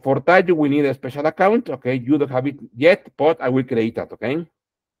mentioned, for that you will need a special account, okay? You don't have it yet, but I will create that, okay?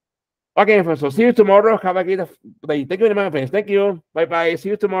 Okay, friends, so see you tomorrow. Have a great day. Thank you very much, friends. Thank you. Bye-bye. See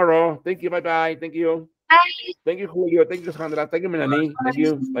you tomorrow. Thank you. Bye-bye. Thank you. Bye. Thank you, Julio. Thank you, Sandra. Thank you, Melanie. Thank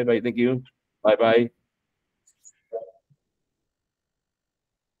you. Bye-bye. Thank you. Bye-bye.